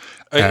ways.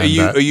 Are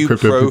you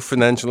pro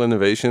financial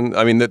innovation?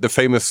 I mean, the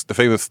famous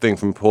thing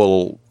from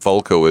Paul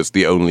Volcker was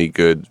the only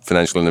good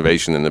financial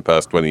innovation in the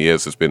past 20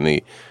 years has been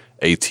the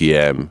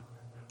ATM.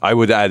 I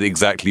would add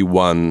exactly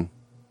one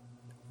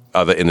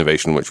other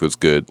innovation which was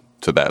good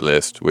to that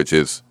list, which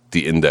is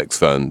the index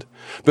fund.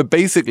 But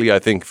basically, I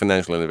think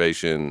financial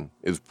innovation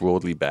is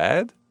broadly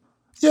bad.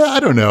 Yeah, I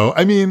don't know.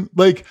 I mean,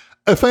 like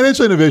a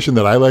financial innovation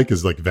that I like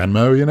is like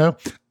Venmo, you know?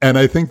 And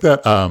I think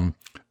that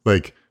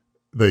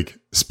like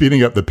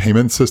speeding up the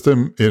payment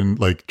system in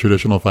like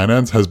traditional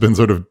finance has been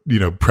sort of, you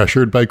know,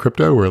 pressured by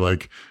crypto, where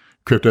like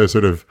crypto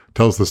sort of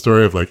tells the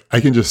story of like, I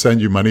can just send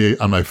you money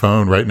on my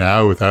phone right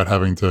now without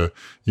having to,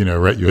 you know,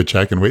 write you a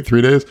check and wait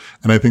 3 days.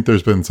 And I think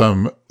there's been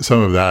some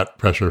of that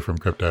pressure from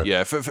crypto.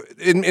 Yeah.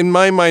 In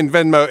my mind,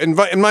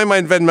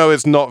 Venmo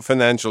is not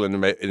financial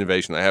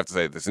innovation. I have to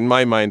say this. In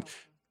my mind,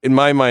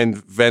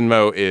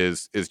 Venmo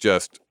is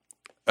just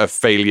a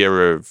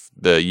failure of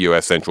the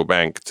U.S. central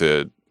bank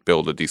to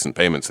build a decent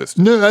payment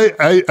system. No,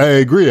 I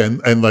agree,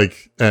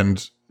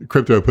 and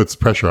crypto puts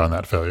pressure on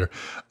that failure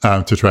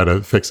to try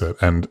to fix it,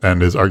 and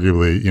is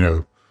arguably, you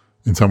know,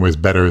 in some ways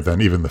better than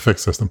even the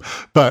fixed system.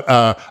 But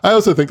I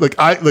also think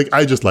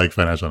I just like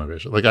financial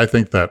innovation. Like I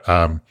think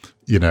that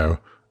you know,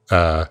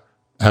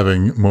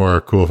 having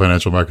more cool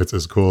financial markets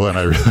is cool, and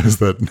I realize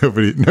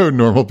that no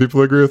normal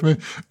people agree with me,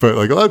 but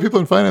like a lot of people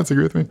in finance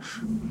agree with me.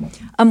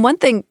 One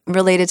thing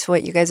related to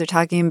what you guys are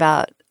talking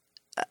about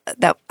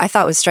that I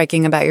thought was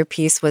striking about your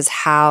piece was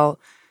how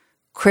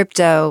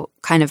crypto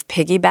kind of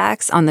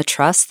piggybacks on the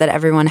trust that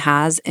everyone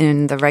has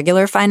in the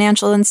regular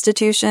financial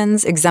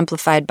institutions,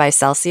 exemplified by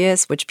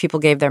Celsius, which people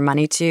gave their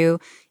money to,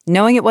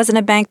 knowing it wasn't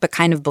a bank, but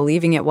kind of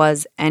believing it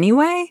was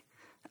anyway.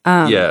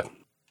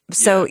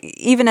 So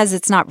even as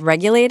it's not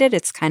regulated,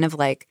 it's kind of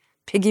like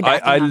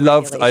piggybacking on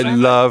regulation. I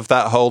love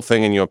that whole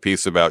thing in your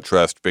piece about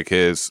trust,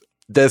 because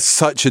there's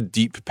such a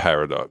deep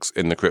paradox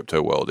in the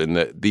crypto world in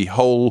that the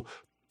whole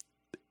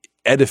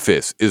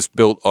edifice is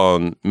built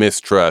on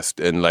mistrust,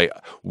 and like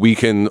we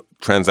can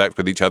transact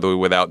with each other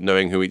without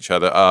knowing who each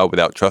other are,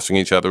 without trusting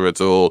each other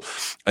at all.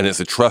 And it's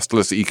a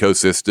trustless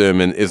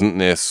ecosystem, and isn't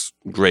this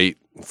great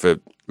for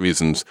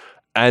reasons?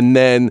 And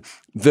then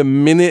the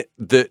minute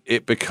that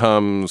it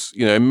becomes,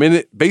 you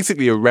know,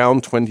 basically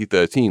around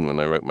 2013 when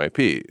I wrote my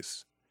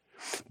piece,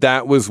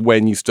 that was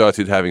when you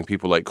started having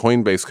people like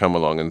Coinbase come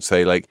along and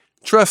say like,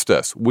 trust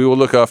us. We will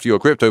look after your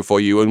crypto for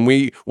you, and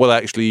we will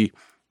actually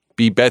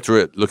be better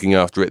at looking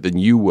after it than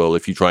you will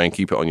if you try and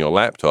keep it on your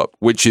laptop,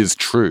 which is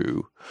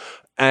true.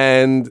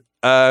 And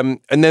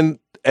then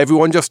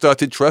everyone just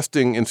started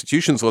trusting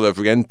institutions all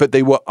over again, but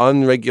they were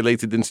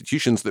unregulated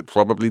institutions that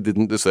probably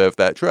didn't deserve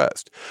that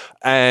trust.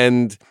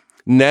 And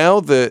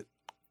now that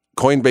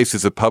Coinbase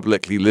is a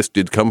publicly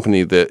listed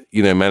company that,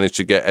 managed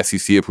to get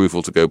SEC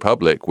approval to go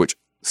public, which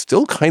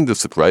still kind of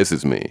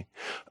surprises me,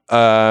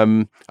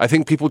 I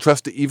think people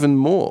trust it even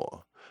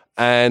more.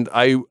 And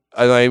I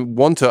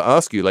want to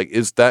ask you,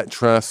 is that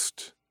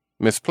trust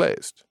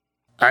misplaced?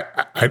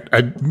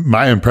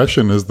 My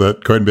impression is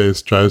that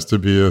Coinbase tries to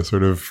be a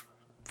sort of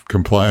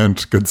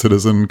compliant, good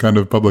citizen kind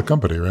of public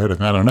company, right?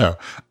 I don't know.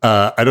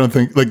 I don't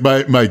think,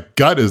 my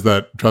gut is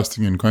that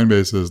trusting in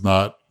Coinbase is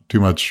not too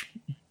much,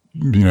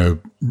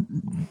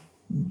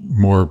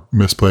 more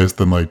misplaced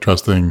than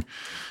trusting,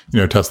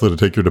 Tesla to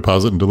take your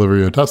deposit and deliver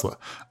you a Tesla.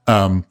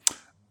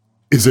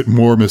 Is it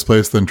more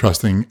misplaced than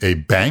trusting a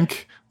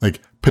bank?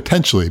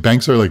 Potentially,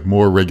 banks are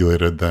more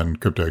regulated than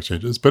crypto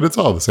exchanges, but it's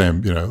all the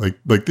same.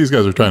 These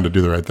guys are trying to do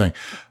the right thing.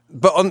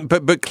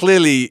 But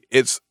clearly,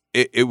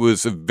 it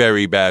was a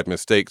very bad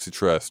mistake to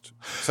trust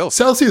Celsius.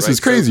 Celsius is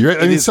crazy,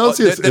 right?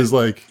 Celsius is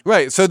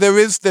right. So there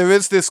is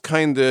this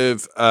kind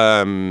of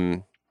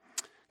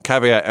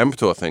caveat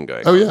emptor thing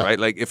going. Oh yeah, right.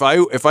 If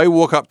I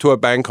walk up to a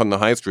bank on the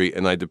high street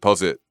and I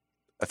deposit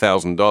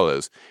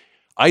 $1,000.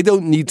 I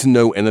don't need to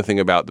know anything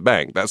about the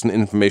bank. That's an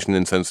information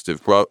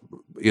insensitive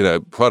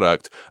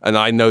product, and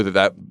I know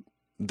that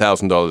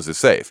 $1,000 is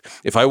safe.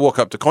 If I walk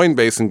up to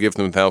Coinbase and give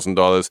them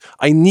 $1,000,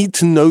 I need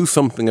to know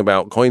something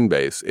about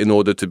Coinbase in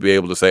order to be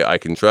able to say I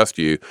can trust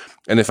you.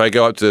 And if I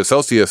go up to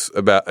Celsius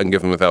and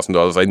give them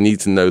 $1,000, I need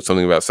to know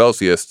something about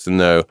Celsius to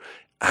know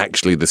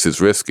actually this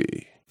is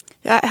risky.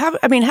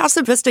 How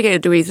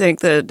sophisticated do we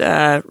think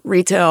that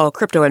retail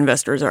crypto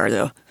investors are,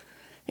 though?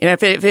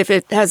 If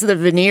it has the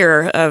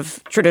veneer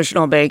of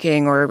traditional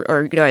banking or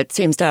it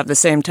seems to have the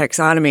same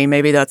taxonomy,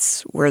 maybe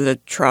that's where the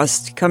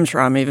trust comes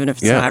from, even if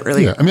it's not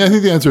really. Yeah. I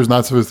think the answer is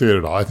not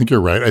sophisticated at all. I think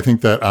you're right. I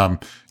think that,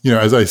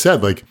 as I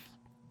said,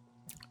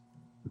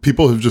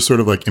 people have just sort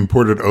of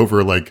imported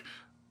over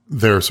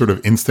their sort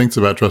of instincts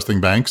about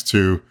trusting banks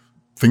to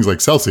things like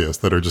Celsius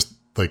that are just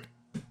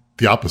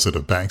the opposite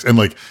of banks.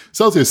 And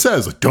Celsius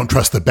says, don't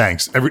trust the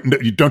banks.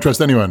 You don't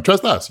trust anyone.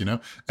 Trust us,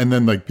 And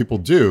then people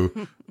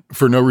do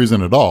for no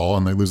reason at all,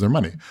 and they lose their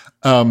money.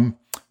 No,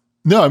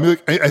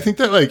 I think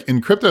that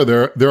in crypto,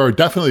 there are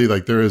definitely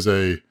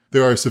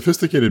there are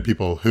sophisticated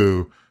people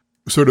who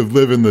sort of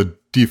live in the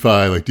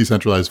DeFi,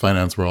 decentralized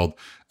finance world,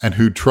 and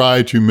who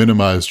try to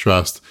minimize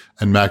trust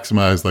and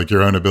maximize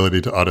your own ability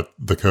to audit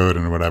the code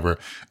and whatever.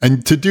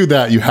 And to do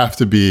that, you have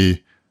to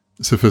be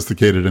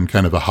sophisticated and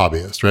kind of a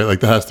hobbyist, right?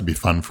 That has to be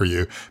fun for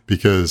you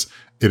because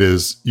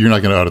you're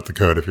not going to audit the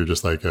code if you're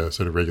just a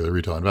sort of regular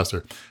retail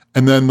investor.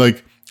 And then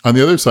on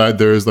the other side,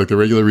 there is the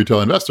regular retail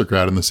investor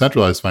crowd and the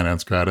centralized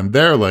finance crowd. And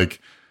they're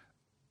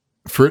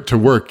for it to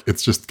work,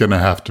 it's just going to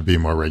have to be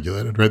more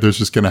regulated, right? There's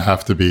just going to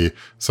have to be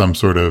some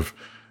sort of,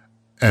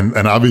 and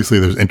obviously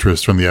there's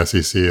interest from the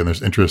SEC and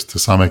there's interest to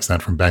some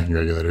extent from banking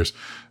regulators,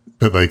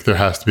 but there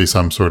has to be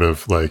some sort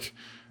of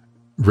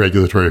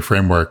regulatory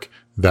framework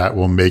that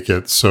will make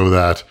it so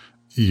that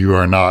you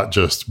are not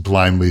just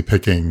blindly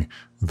picking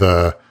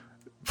the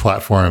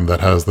platform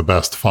that has the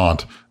best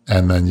font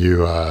and then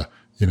you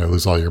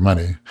lose all your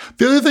money.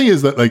 The other thing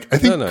is that I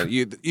think no,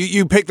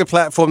 you pick the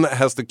platform that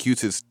has the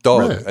cutest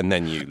dog, right, and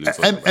then you lose.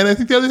 And I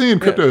think the other thing in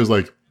crypto is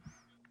I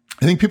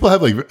think people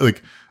have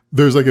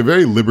there's a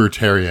very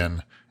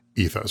libertarian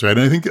ethos, right?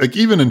 And I think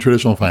even in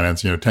traditional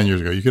finance, 10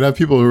 years ago, you could have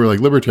people who were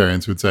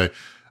libertarians who would say,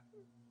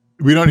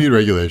 we don't need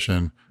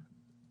regulation.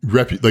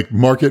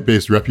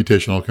 Market-based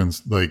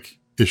reputational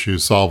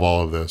issues solve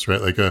all of this,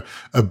 right?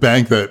 A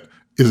bank that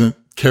isn't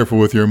careful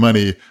with your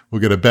money will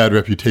get a bad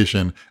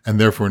reputation, and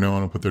therefore no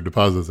one will put their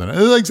deposits in it.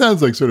 And it sounds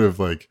sort of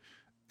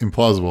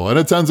implausible, and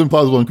it sounds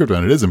implausible in crypto,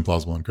 and it is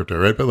implausible in crypto,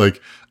 right? But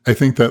I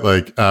think that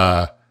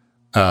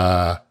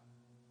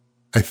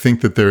I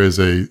think that there is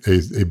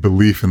a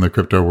belief in the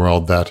crypto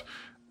world that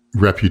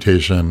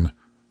reputation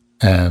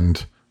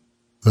and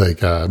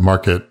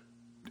market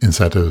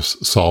incentives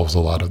solves a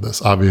lot of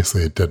this.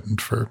 Obviously, it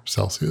didn't for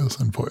Celsius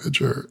and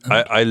Voyager.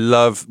 I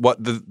love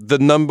what the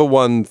number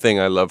one thing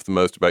I love the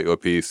most about your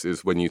piece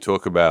is when you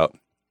talk about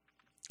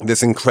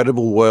this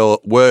incredible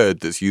word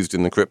that's used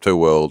in the crypto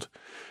world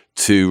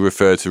to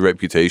refer to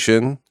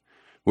reputation,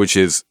 which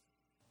is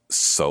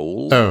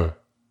soul. Oh,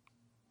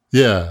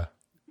 yeah.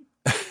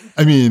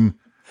 I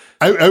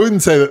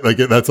wouldn't say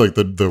that that's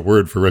the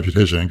word for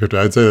reputation in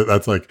crypto. I'd say that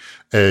that's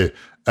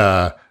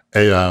a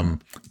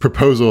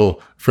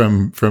proposal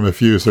from a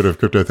few sort of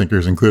crypto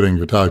thinkers, including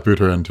Vitalik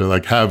Buterin, to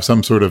have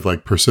some sort of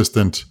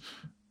persistent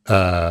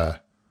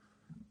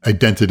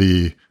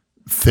identity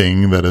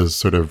thing that is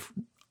sort of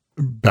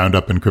bound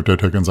up in crypto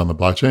tokens on the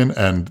blockchain,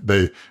 and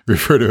they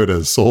refer to it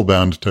as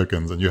soul-bound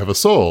tokens. And you have a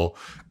soul,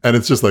 and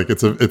it's just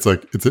it's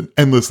an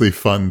endlessly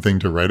fun thing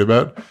to write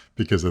about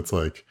because it's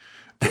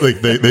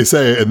they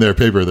say in their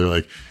paper,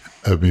 they're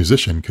a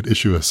musician could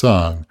issue a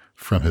song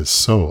from his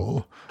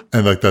soul.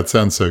 And like, that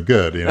sounds so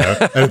good, you know?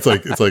 And it's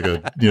like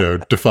a, you know,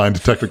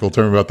 defined technical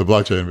term about the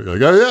blockchain. But you're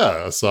like, oh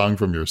yeah, a song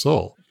from your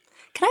soul.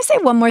 Can I say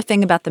one more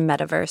thing about the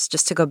metaverse,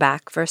 just to go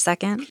back for a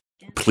second?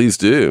 Please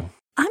do.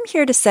 I'm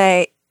here to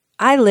say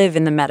I live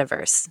in the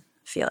metaverse,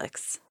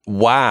 Felix.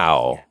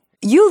 Wow.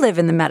 You live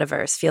in the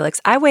metaverse, Felix.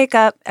 I wake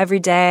up every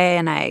day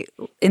and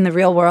in the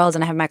real world,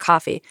 and I have my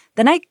coffee.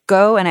 Then I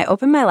go and I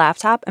open my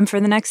laptop, and for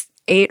the next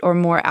 8 or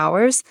more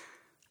hours,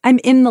 I'm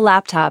in the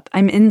laptop,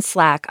 I'm in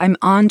Slack, I'm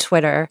on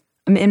Twitter,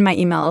 I'm in my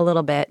email a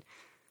little bit,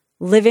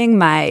 living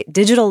my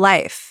digital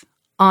life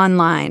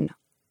online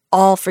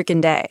all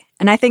freaking day.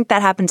 And I think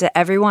that happened to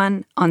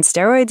everyone on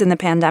steroids in the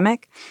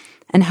pandemic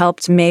and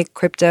helped make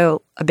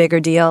crypto a bigger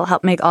deal,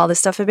 helped make all this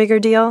stuff a bigger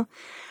deal.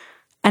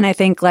 And I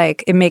think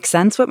like it makes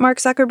sense what Mark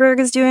Zuckerberg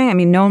is doing. I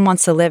mean, no one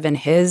wants to live in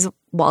his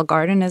walled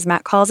garden, as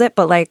Matt calls it.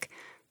 But like,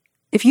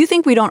 if you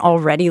think we don't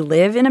already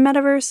live in a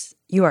metaverse,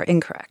 you are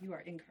incorrect.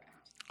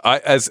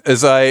 As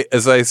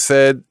I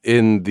said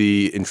in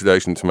the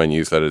introduction to my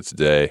newsletter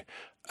today,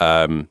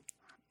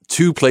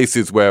 2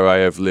 places where I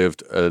have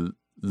lived a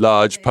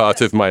large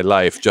part of my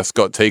life just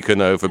got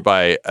taken over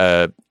by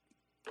a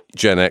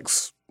Gen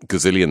X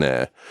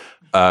gazillionaire.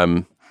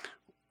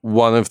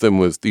 One of them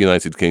was the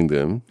United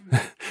Kingdom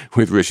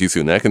with Rishi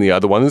Sunak, and the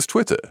other one is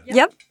Twitter.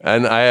 Yep.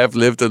 And I have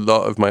lived a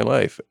lot of my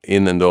life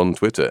in and on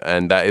Twitter,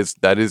 and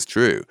that is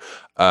true.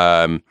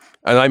 And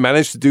I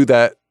managed to do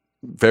that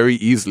very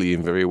easily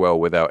and very well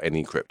without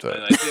any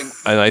crypto.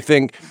 And I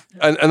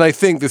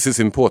think this is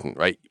important,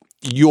 right?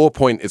 Your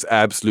point is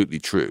absolutely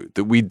true,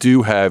 that we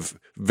do have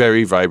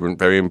very vibrant,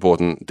 very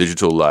important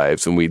digital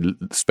lives, and we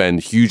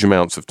spend huge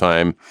amounts of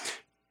time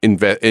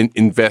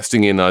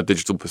investing in our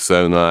digital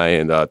personae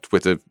and our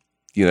Twitter,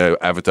 you know,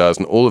 avatars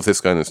and all of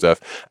this kind of stuff.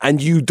 And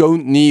you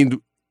don't need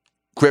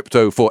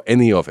crypto for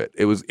any of it.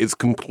 It's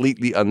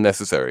completely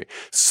unnecessary.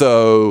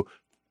 So,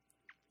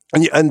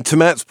 and to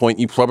Matt's point,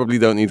 you probably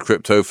don't need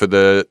crypto for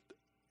the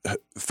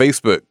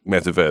Facebook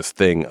metaverse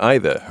thing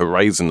either,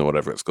 Horizon or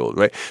whatever it's called,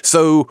 right?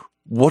 So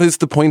what is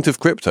the point of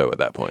crypto at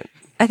that point?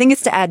 I think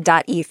it's to add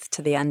 .eth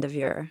to the end of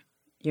your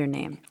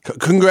name.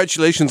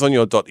 Congratulations on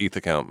your .eth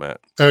account, Matt.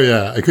 Oh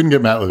yeah, I couldn't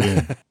get Matt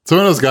Levine.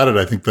 Someone else got it,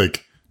 I think,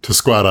 like to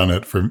squat on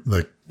it for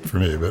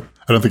me, but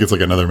I don't think it's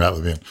like another Matt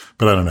Levine.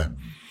 But I don't know.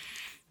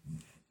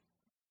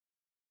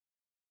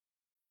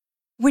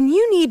 When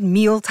you need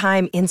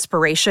mealtime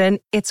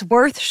inspiration, it's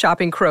worth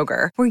shopping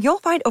Kroger, where you'll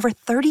find over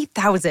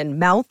 30,000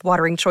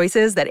 mouth-watering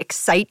choices that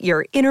excite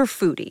your inner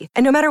foodie.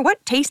 And no matter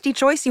what tasty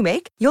choice you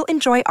make, you'll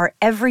enjoy our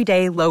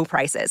everyday low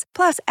prices,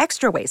 plus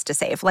extra ways to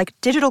save, like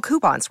digital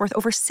coupons worth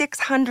over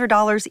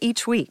 $600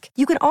 each week.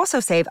 You can also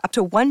save up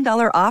to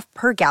 $1 off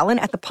per gallon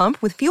at the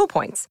pump with fuel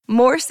points.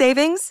 More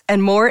savings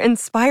and more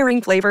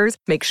inspiring flavors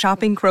make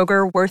shopping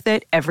Kroger worth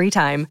it every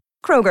time.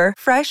 Kroger,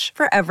 fresh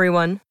for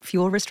everyone.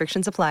 Fuel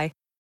restrictions apply.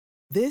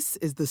 This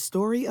is the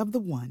story of the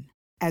one.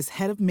 As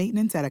head of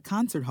maintenance at a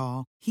concert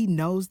hall, he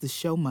knows the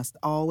show must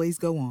always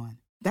go on.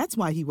 That's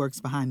why he works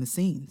behind the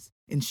scenes,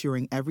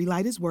 ensuring every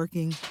light is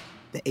working,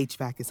 the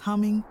HVAC is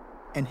humming,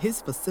 and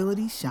his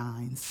facility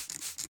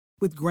shines.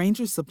 With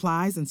Grainger's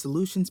supplies and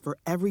solutions for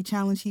every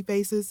challenge he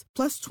faces,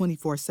 plus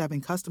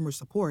 24/7 customer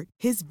support,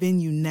 his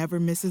venue never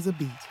misses a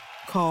beat.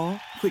 Call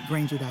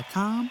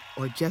quickgrainger.com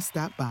or just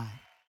stop by.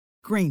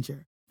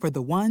 Grainger, for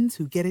the ones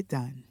who get it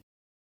done.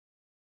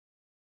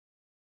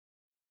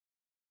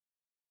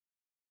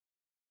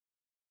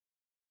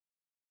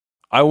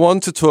 I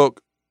want to talk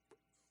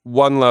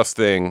one last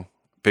thing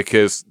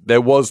because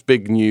there was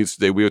big news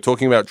today. We were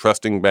talking about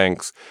trusting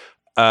banks.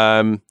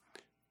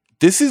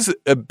 This is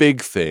a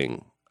big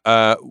thing.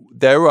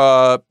 There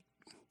are,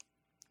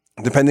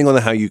 depending on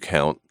how you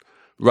count,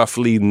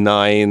 roughly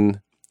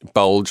 9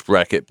 bulge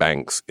bracket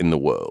banks in the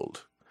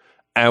world.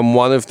 And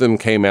one of them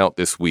came out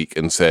this week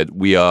and said,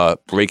 we are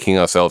breaking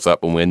ourselves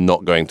up and we're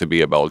not going to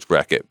be a bulge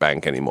bracket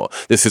bank anymore.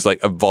 This is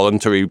like a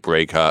voluntary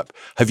breakup.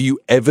 Have you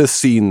ever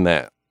seen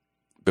that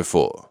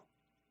before?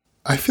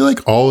 I feel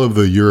like all of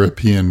the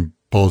European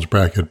bulge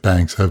bracket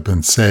banks have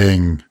been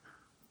saying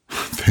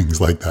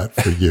things like that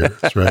for years,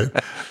 right?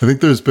 I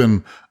think there's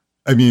been,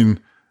 I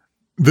mean,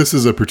 this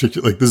is a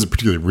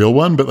particularly real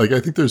one, but like I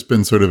think there's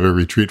been sort of a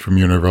retreat from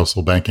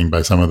universal banking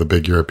by some of the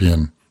big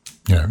European,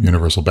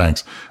 universal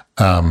banks,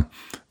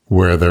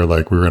 where they're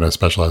like, we're going to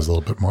specialize a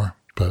little bit more.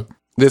 But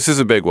this is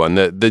a big one.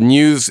 The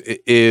news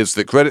is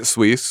that Credit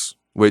Suisse,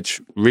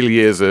 which really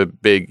is a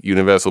big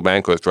universal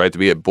bank, or has tried to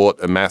be, it bought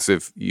a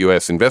massive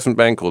U.S. investment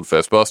bank called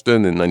First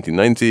Boston in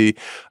 1990.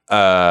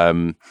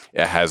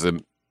 It has a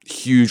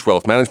huge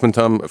wealth management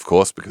arm, of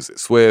course, because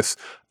it's Swiss,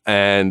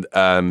 and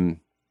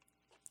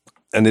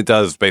it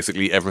does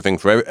basically everything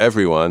for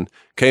everyone.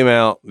 Came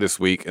out this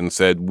week and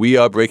said, we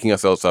are breaking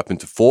ourselves up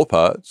into 4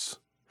 parts.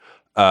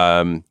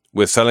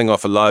 We're selling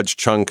off a large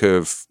chunk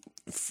of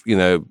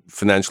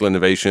financial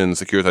innovation,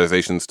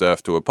 securitization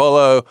stuff to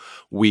Apollo.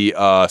 We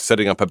are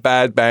setting up a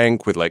bad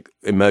bank with like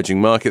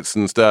emerging markets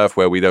and stuff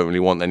where we don't really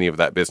want any of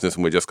that business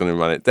and we're just going to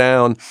run it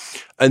down.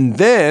 And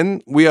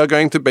then we are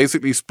going to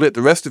basically split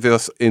the rest of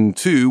us in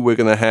two. We're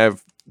going to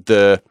have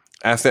the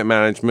asset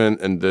management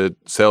and the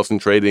sales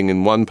and trading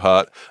in one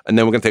part. And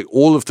then we're going to take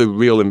all of the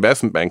real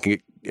investment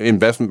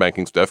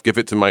banking stuff, give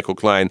it to Michael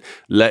Klein,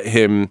 let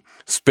him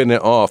spin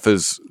it off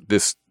as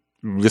this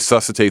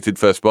resuscitated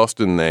First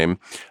Boston name,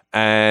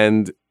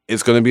 and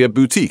it's going to be a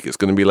boutique. It's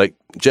going to be like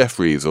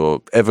Jefferies or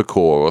Evercore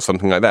or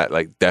something like that.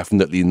 Like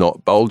definitely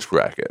not bulge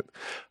bracket,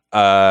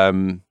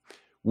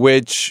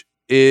 which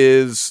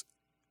is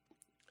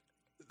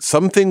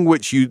something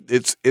which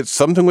it's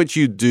something which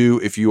you do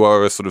if you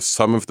are a sort of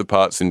sum of the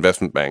parts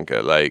investment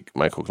banker like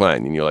Michael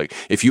Klein, and you're like,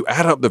 if you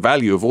add up the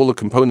value of all the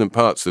component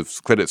parts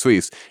of Credit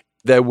Suisse,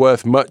 they're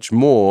worth much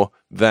more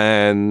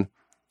than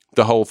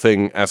the whole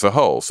thing as a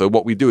whole. So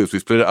what we do is we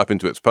split it up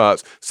into its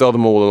parts, sell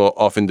them all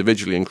off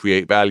individually and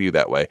create value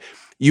that way.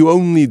 You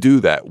only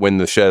do that when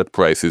the share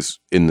price is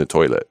in the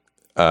toilet,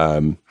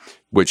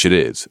 which it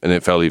is. And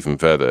it fell even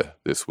further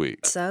this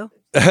week. So?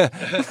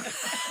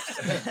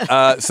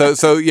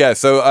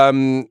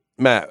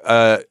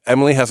 Matt,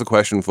 Emily has a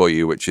question for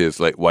you, which is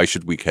like, why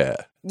should we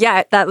care?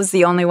 Yeah, that was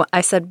the only one.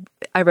 I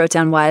wrote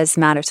down, why does it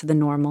matter to the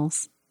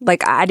normals?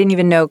 Like, I didn't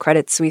even know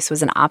Credit Suisse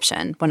was an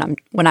option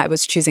when I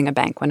was choosing a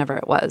bank, whenever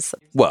it was.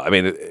 Well, I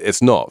mean,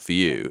 it's not for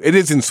you. It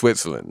is in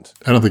Switzerland.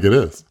 I don't think it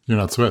is. You're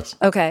not Swiss.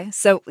 Okay,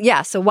 so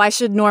why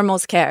should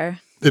normals care?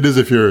 It is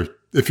if you're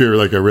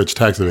like a rich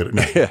tax evader.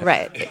 No.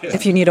 Right.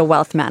 If you need a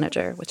wealth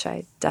manager, which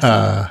I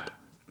definitely.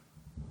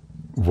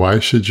 Why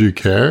should you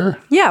care?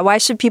 Yeah, why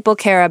should people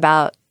care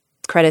about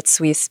Credit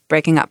Suisse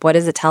breaking up? What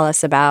does it tell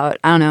us about,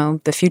 I don't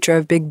know, the future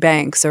of big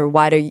banks, or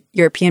why do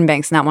European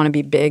banks not want to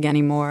be big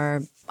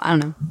anymore? I don't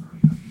know.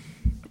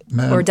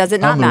 Man, or does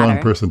it not I'm matter? the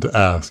wrong person to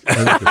ask.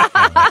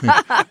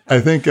 I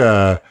think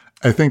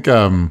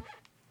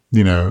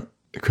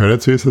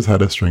Credit Suisse has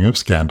had a string of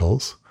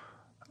scandals.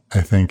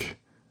 I think,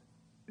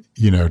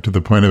 to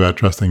the point about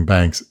trusting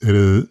banks, it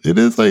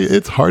is like,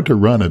 it's hard to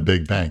run a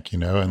big bank,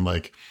 and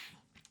like,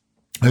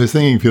 I was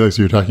thinking, Felix,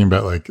 you were talking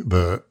about like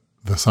the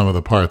sum of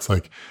the parts.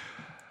 Like,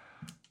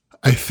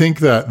 I think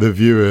that the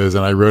view is,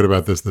 and I wrote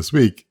about this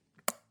week,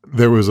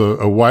 there was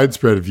a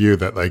widespread view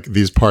that like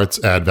these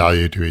parts add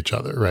value to each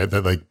other, right?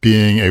 That like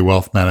being a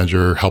wealth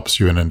manager helps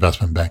you in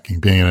investment banking.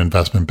 Being an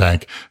investment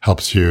bank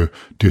helps you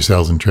do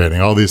sales and trading.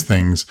 All these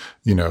things,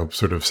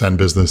 sort of send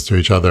business to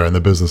each other, and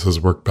the businesses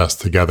work best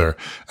together.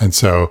 And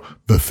so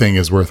the thing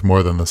is worth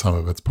more than the sum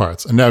of its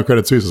parts. And now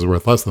Credit Suisse is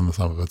worth less than the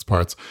sum of its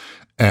parts.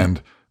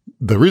 And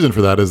the reason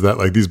for that is that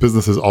like these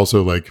businesses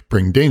also like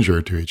bring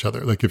danger to each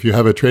other. Like if you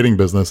have a trading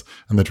business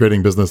and the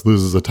trading business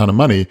loses a ton of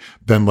money,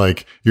 then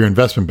like your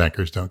investment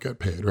bankers don't get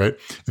paid, right?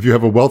 If you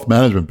have a wealth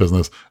management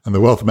business and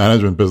the wealth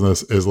management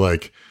business is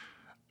like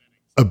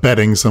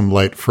abetting some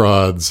light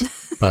frauds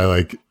by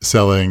like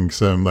selling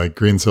some like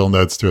Greensill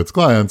notes to its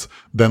clients,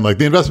 then like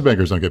the investment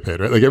bankers don't get paid,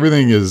 right? Like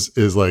everything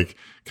is like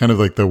kind of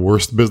like the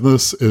worst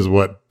business is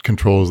what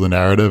controls the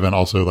narrative and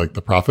also like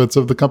the profits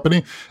of the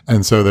company.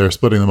 And so they're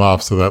splitting them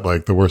off so that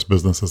like the worst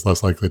business is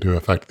less likely to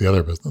affect the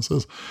other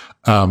businesses.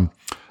 I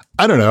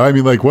don't know. I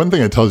mean, like one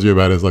thing it tells you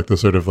about is like the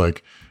sort of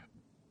like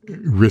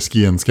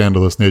risky and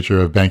scandalous nature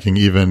of banking,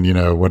 even,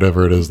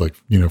 whatever it is, like,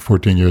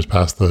 14 years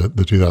past the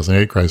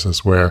 2008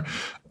 crisis, where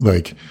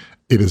like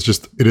it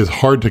is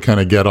hard to kind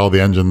of get all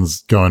the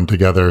engines going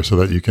together so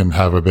that you can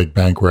have a big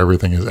bank where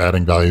everything is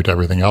adding value to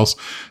everything else.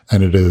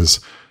 And it is,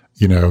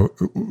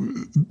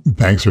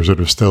 banks are sort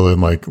of still in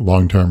like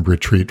long-term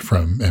retreat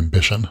from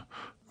ambition,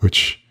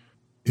 which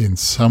in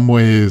some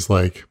ways,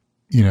 like,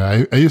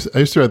 I used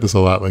to write this a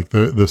lot, like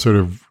the sort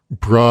of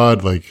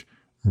broad, like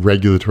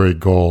regulatory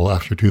goal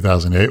after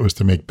 2008 was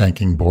to make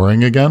banking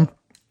boring again,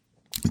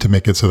 to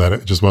make it so that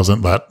it just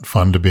wasn't that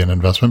fun to be an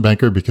investment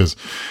banker, because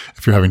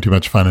if you're having too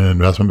much fun in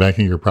investment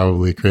banking, you're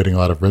probably creating a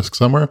lot of risk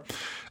somewhere.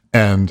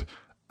 And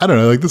I don't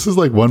know, like this is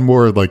like one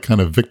more like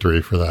kind of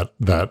victory for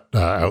that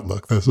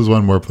outlook. This is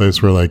one more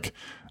place where like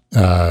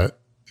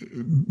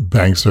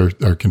banks are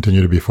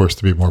continue to be forced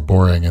to be more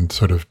boring and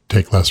sort of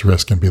take less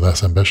risk and be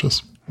less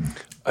ambitious.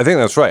 I think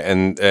that's right.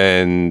 And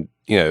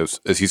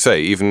as you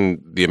say,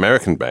 even the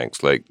American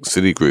banks like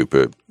Citigroup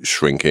are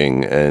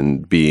shrinking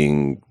and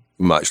being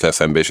much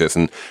less ambitious.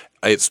 And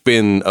it's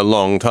been a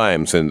long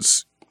time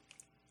since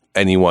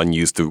anyone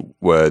used the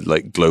word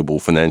like global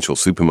financial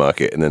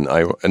supermarket in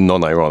a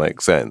non-ironic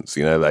sense.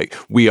 Like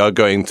we are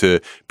going to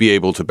be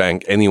able to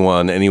bank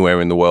anyone, anywhere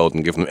in the world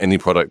and give them any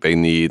product they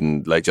need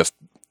and like just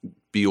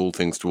be all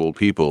things to all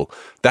people.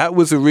 That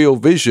was a real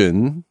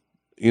vision,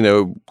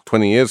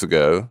 20 years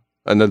ago.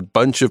 And a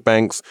bunch of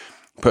banks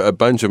put a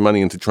bunch of money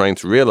into trying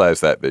to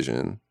realize that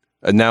vision.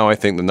 And now I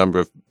think the number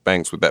of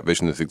banks with that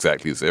vision is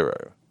exactly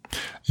zero.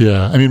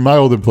 Yeah. I mean, my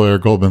old employer,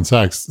 Goldman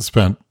Sachs,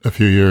 spent a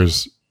few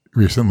years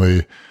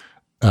recently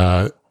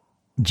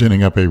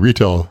ginning up a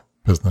retail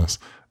business,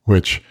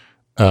 which,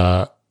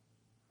 is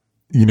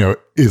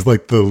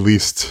like the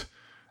least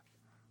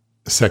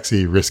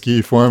sexy,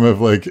 risky form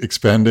of like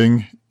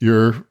expanding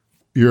your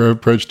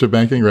approach to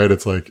banking, right?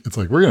 It's like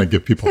we're going to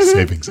give people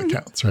savings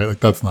accounts, right?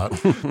 Like that's not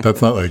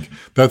like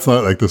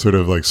the sort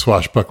of like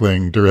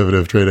swashbuckling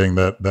derivative trading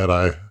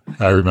that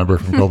I remember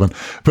from Goldman.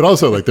 But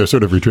also like they're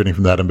sort of retreating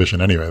from that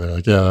ambition anyway. They're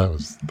like, yeah,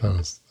 that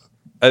was.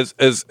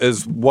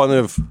 As one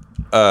of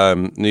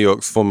New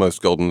York's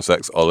foremost Goldman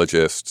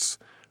Sachs-ologists,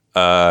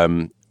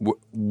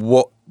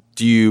 what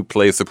do you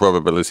place the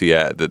probability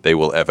at that they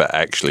will ever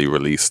actually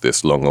release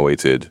this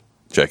long-awaited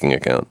checking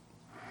account?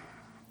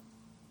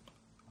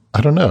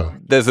 I don't know.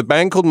 There's a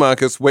bank called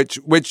Marcus, which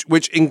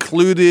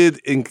included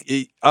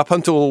up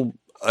until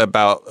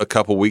about a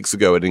couple weeks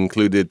ago, it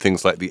included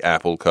things like the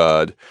Apple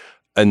Card,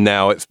 and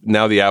now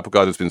the Apple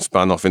Card has been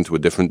spun off into a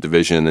different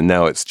division, and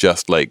now it's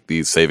just like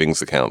these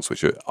savings accounts,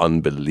 which are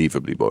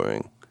unbelievably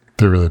boring.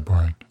 They're really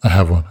boring. I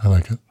have one. I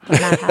like it.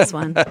 Matt has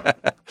one.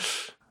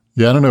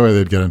 Yeah, I don't know why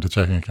they'd get into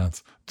checking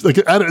accounts. Like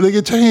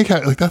a checking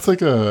account, like that's like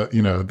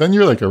then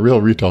you're like a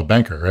real retail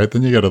banker, right?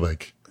 Then you got to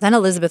like. Then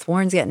Elizabeth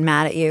Warren's getting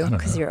mad at you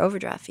because your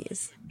overdraft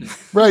fees.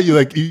 Right, you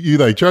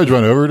like charge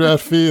one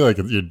overdraft fee, like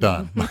you're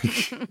done.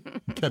 Like, you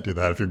can't do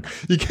that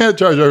you can't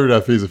charge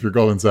overdraft fees if you're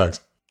Goldman Sachs.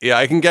 Yeah,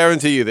 I can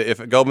guarantee you that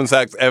if Goldman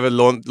Sachs ever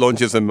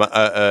launches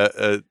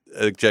a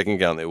checking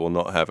account, it will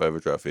not have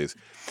overdraft fees.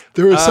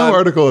 There was some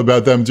article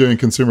about them doing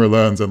consumer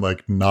loans and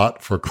like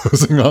not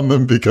foreclosing on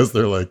them because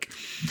they're like,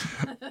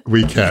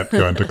 we can't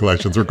go into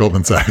collections. We're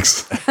Goldman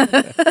Sachs.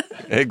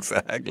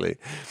 Exactly.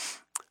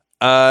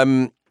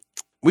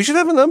 We should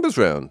have a numbers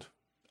round.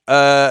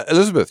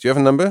 Elizabeth, do you have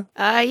a number?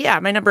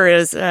 Yeah, my number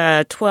is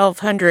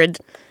 1,200.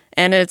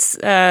 And it's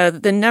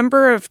the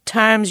number of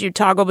times you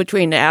toggle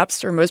between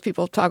apps, or most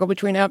people toggle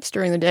between apps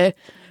during the day.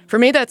 For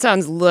me, that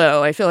sounds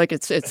low. I feel like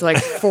it's like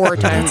 4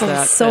 times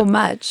that. So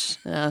much.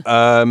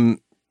 Yeah.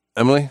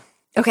 Emily?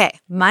 Okay,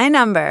 my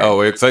number. Oh,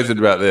 we're excited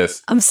about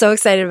this. I'm so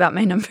excited about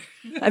my number.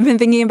 I've been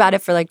thinking about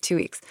it for like 2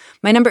 weeks.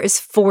 My number is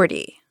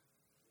 40.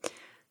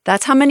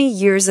 That's how many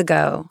years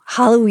ago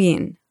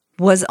Halloween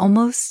was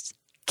almost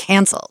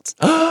canceled.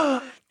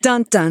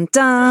 Dun, dun,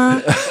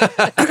 dun.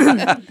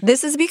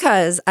 This is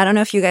because, I don't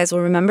know if you guys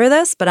will remember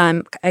this, but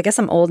I guess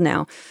I'm old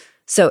now.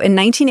 So in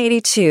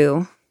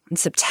 1982, in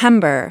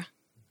September,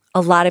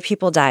 a lot of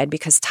people died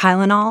because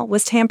Tylenol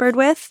was tampered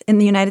with in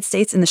the United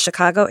States, in the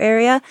Chicago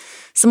area.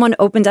 Someone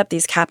opened up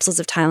these capsules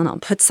of Tylenol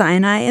and put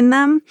cyanide in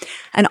them,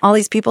 and all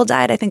these people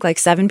died, I think like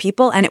 7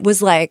 people, and it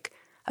was like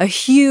a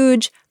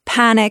huge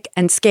panic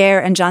and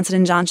scare, and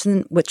Johnson &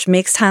 Johnson, which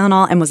makes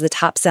Tylenol and was the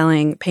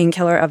top-selling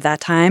painkiller of that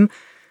time,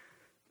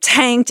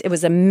 tanked. It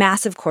was a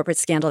massive corporate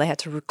scandal. They had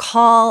to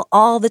recall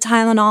all the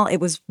Tylenol. It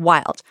was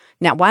wild.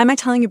 Now, why am I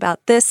telling you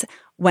about this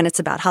when it's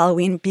about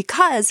Halloween?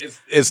 Because...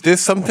 Is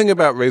this something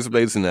about razor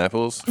blades and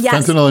apples?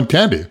 Yes. Fentanyl and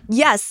candy.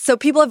 Yes. So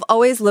people have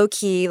always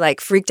low-key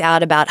like freaked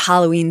out about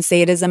Halloween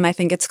sadism, I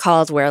think it's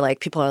called, where like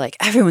people are like,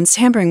 everyone's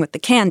tampering with the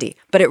candy.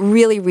 But it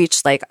really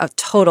reached like a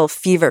total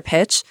fever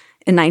pitch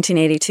in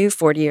 1982,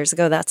 40 years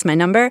ago. That's my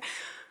number.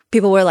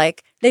 People were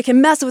like, they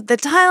can mess with the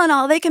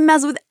Tylenol. They can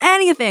mess with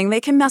anything. They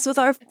can mess with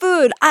our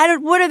food.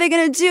 What are they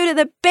going to do to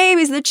the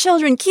babies, the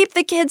children? Keep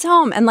the kids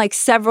home. And like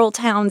several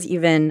towns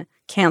even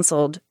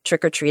canceled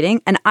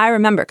trick-or-treating. And I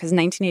remember, because in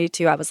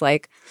 1982, I was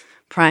like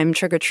prime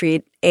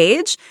trick-or-treat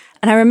age.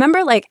 And I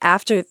remember like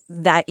after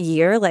that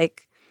year,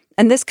 like,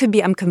 and this could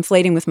be, I'm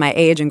conflating with my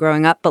age and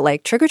growing up, but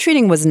like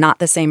trick-or-treating was not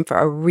the same for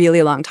a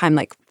really long time.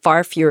 Like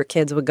far fewer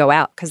kids would go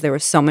out because there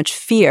was so much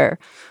fear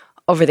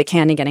over the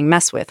candy getting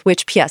messed with,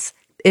 which, P.S.,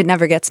 it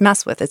never gets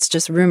messed with. It's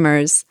just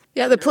rumors.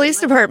 Yeah, the police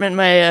department in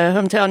my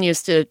hometown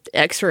used to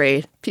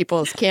x-ray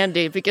people's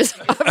candy because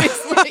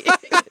obviously...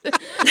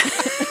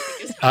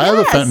 I have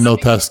a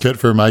fentanyl test kit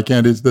for my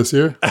candies this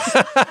year.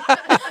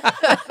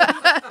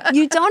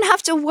 You don't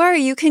have to worry.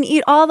 You can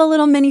eat all the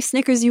little mini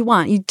Snickers you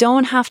want. You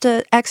don't have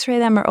to x-ray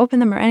them or open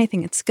them or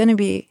anything. It's gonna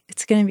be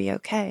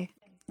okay.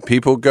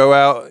 People go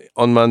out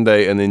on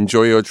Monday and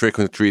enjoy your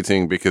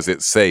trick-or-treating because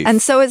it's safe. And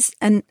so is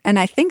and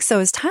I think so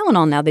is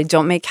Tylenol now. They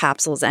don't make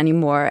capsules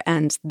anymore,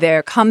 and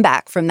their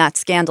comeback from that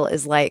scandal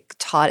is like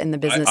taught in the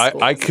business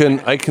schools.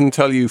 I can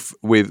tell you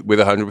with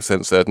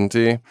 100%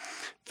 certainty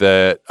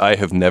that I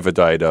have never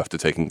died after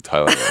taking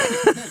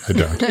Tylenol. I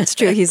don't. It's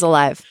true. He's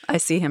alive. I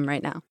see him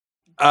right now.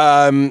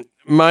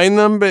 My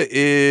number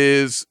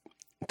is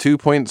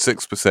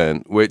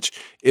 2.6%, which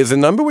is a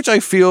number which I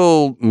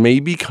feel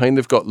maybe kind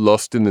of got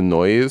lost in the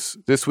noise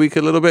this week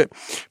a little bit.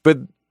 But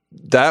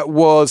that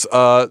was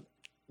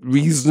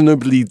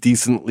reasonably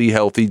decently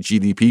healthy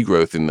GDP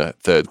growth in the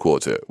third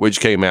quarter, which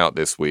came out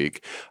this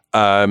week.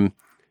 All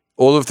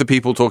of the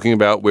people talking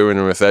about we're in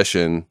a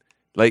recession,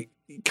 like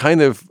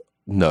kind of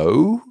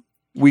no.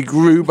 We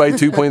grew by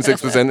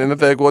 2.6% in the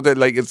third quarter.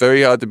 Like it's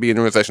very hard to be in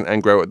a recession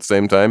and grow at the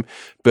same time.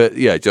 But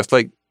yeah, just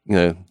like,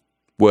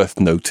 worth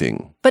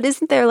noting. But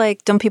isn't there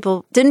like, didn't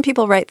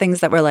people write things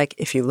that were like,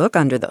 if you look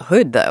under the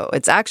hood, though,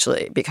 it's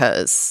actually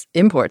because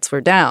imports were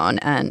down.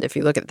 And if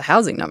you look at the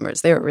housing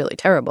numbers, they were really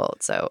terrible.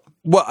 So,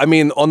 well, I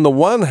mean, on the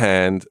one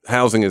hand,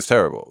 housing is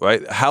terrible,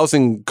 right?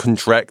 Housing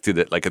contracted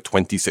at like a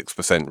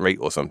 26% rate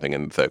or something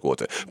in the third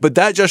quarter. But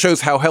that just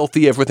shows how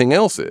healthy everything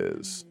else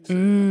is.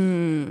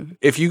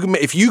 If you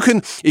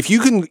can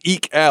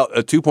eke out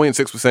a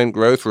 2.6%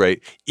 growth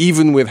rate,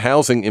 even with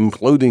housing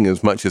imploding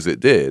as much as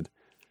it did,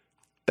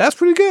 that's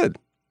pretty good.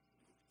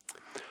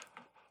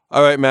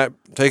 All right, Matt,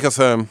 take us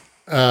home.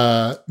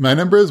 My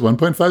number is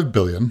 1.5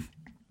 billion,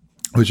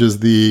 which is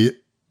the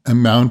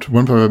amount,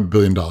 $1.5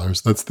 billion.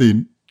 That's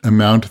the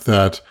amount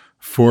that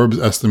Forbes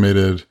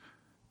estimated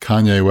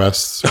Kanye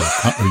West's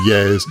or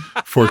Ye's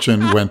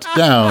fortune went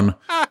down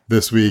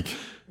this week.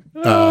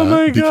 Oh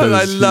my God,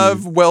 I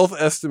love wealth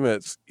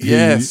estimates.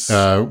 Yes. He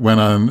went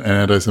on an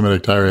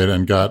anti-Semitic tirade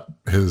and got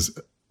his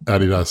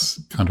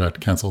Adidas contract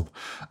canceled.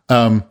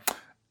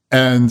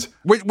 And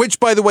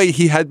which, by the way,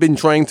 he had been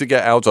trying to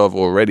get out of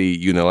already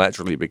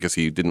unilaterally because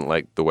he didn't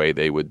like the way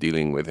they were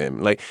dealing with him.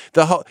 Like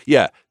the whole,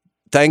 yeah.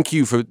 Thank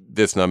you for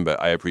this number.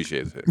 I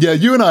appreciate it. Yeah,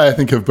 you and I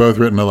think, have both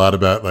written a lot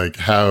about like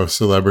how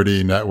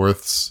celebrity net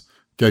worths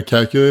get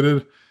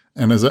calculated.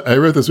 And as I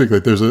wrote this week,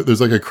 like there's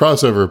like a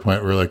crossover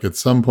point where like at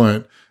some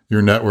point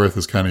your net worth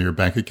is kind of your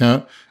bank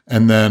account,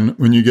 and then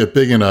when you get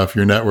big enough,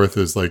 your net worth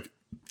is like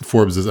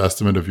Forbes'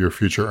 estimate of your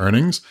future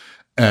earnings.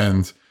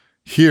 And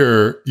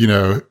here, he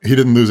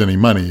didn't lose any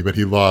money, but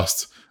he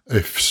lost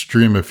a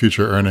stream of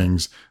future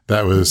earnings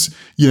that was,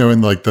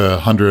 in like the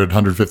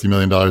 $150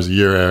 million a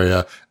year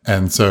area.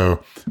 And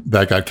so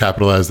that got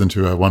capitalized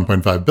into a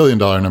 $1.5 billion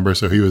number.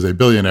 So he was a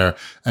billionaire,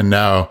 and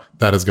now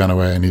that has gone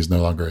away and he's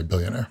no longer a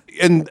billionaire.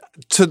 And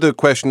to the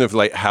question of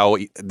like, how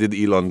did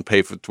Elon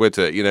pay for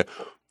Twitter?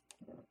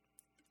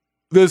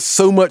 There's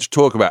so much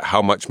talk about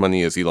how much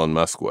money is Elon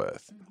Musk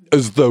worth,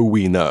 as though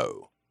we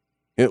know.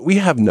 We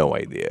have no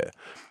idea.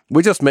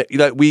 We just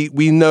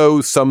we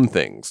know some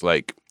things,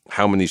 like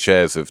how many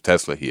shares of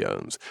Tesla he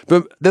owns,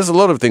 but there's a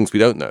lot of things we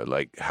don't know,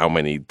 like how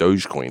many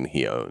Dogecoin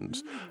he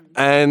owns,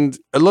 and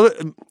a lot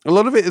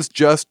of it is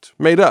just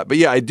made up. But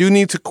yeah, I do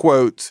need to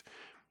quote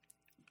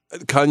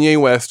Kanye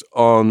West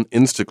on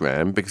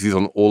Instagram because he's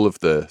on all of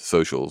the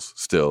socials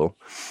still.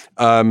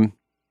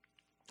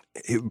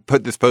 He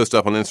put this post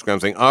up on Instagram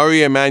saying,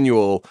 "Ari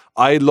Emanuel,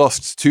 I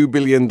lost $2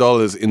 billion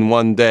in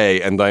one day,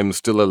 and I'm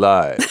still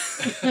alive."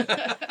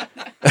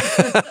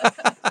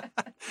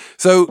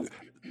 So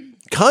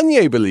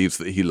Kanye believes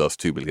that he lost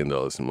 $2 billion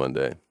in one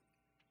day.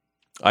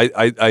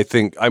 I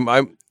think I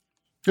mean,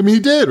 he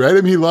did, right?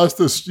 I mean, he lost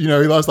this, he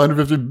lost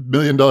 $150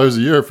 million a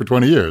year for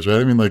 20 years,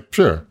 right? I mean, like,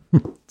 sure.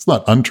 It's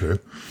not untrue.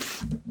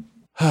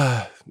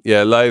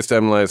 Yeah, lies,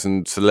 damn lies,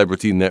 and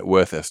celebrity net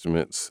worth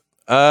estimates.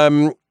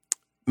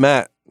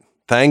 Matt,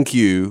 thank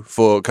you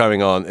for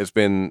coming on. It's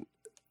been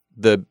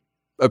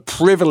a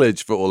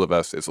privilege for all of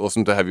us. It's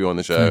awesome to have you on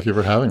the show. Thank you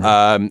for having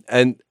me.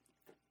 And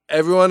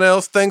everyone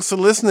else, thanks for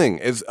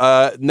listening.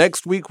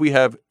 Next week, we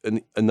have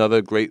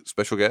another great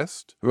special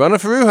guest. Rana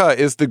Foroohar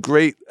is the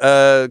great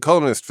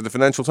columnist for the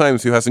Financial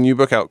Times who has a new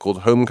book out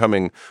called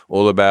Homecoming,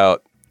 all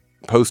about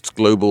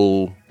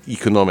post-global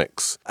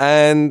economics.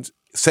 And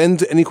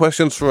send any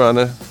questions for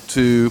Rana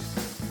to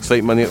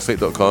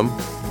slatemoney@slate.com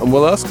and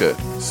we'll ask her.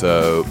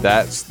 So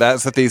that's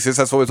the thesis.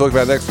 That's what we'll talk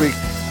about next week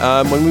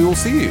when we will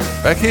see you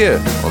back here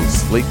on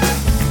Slate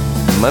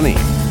Money.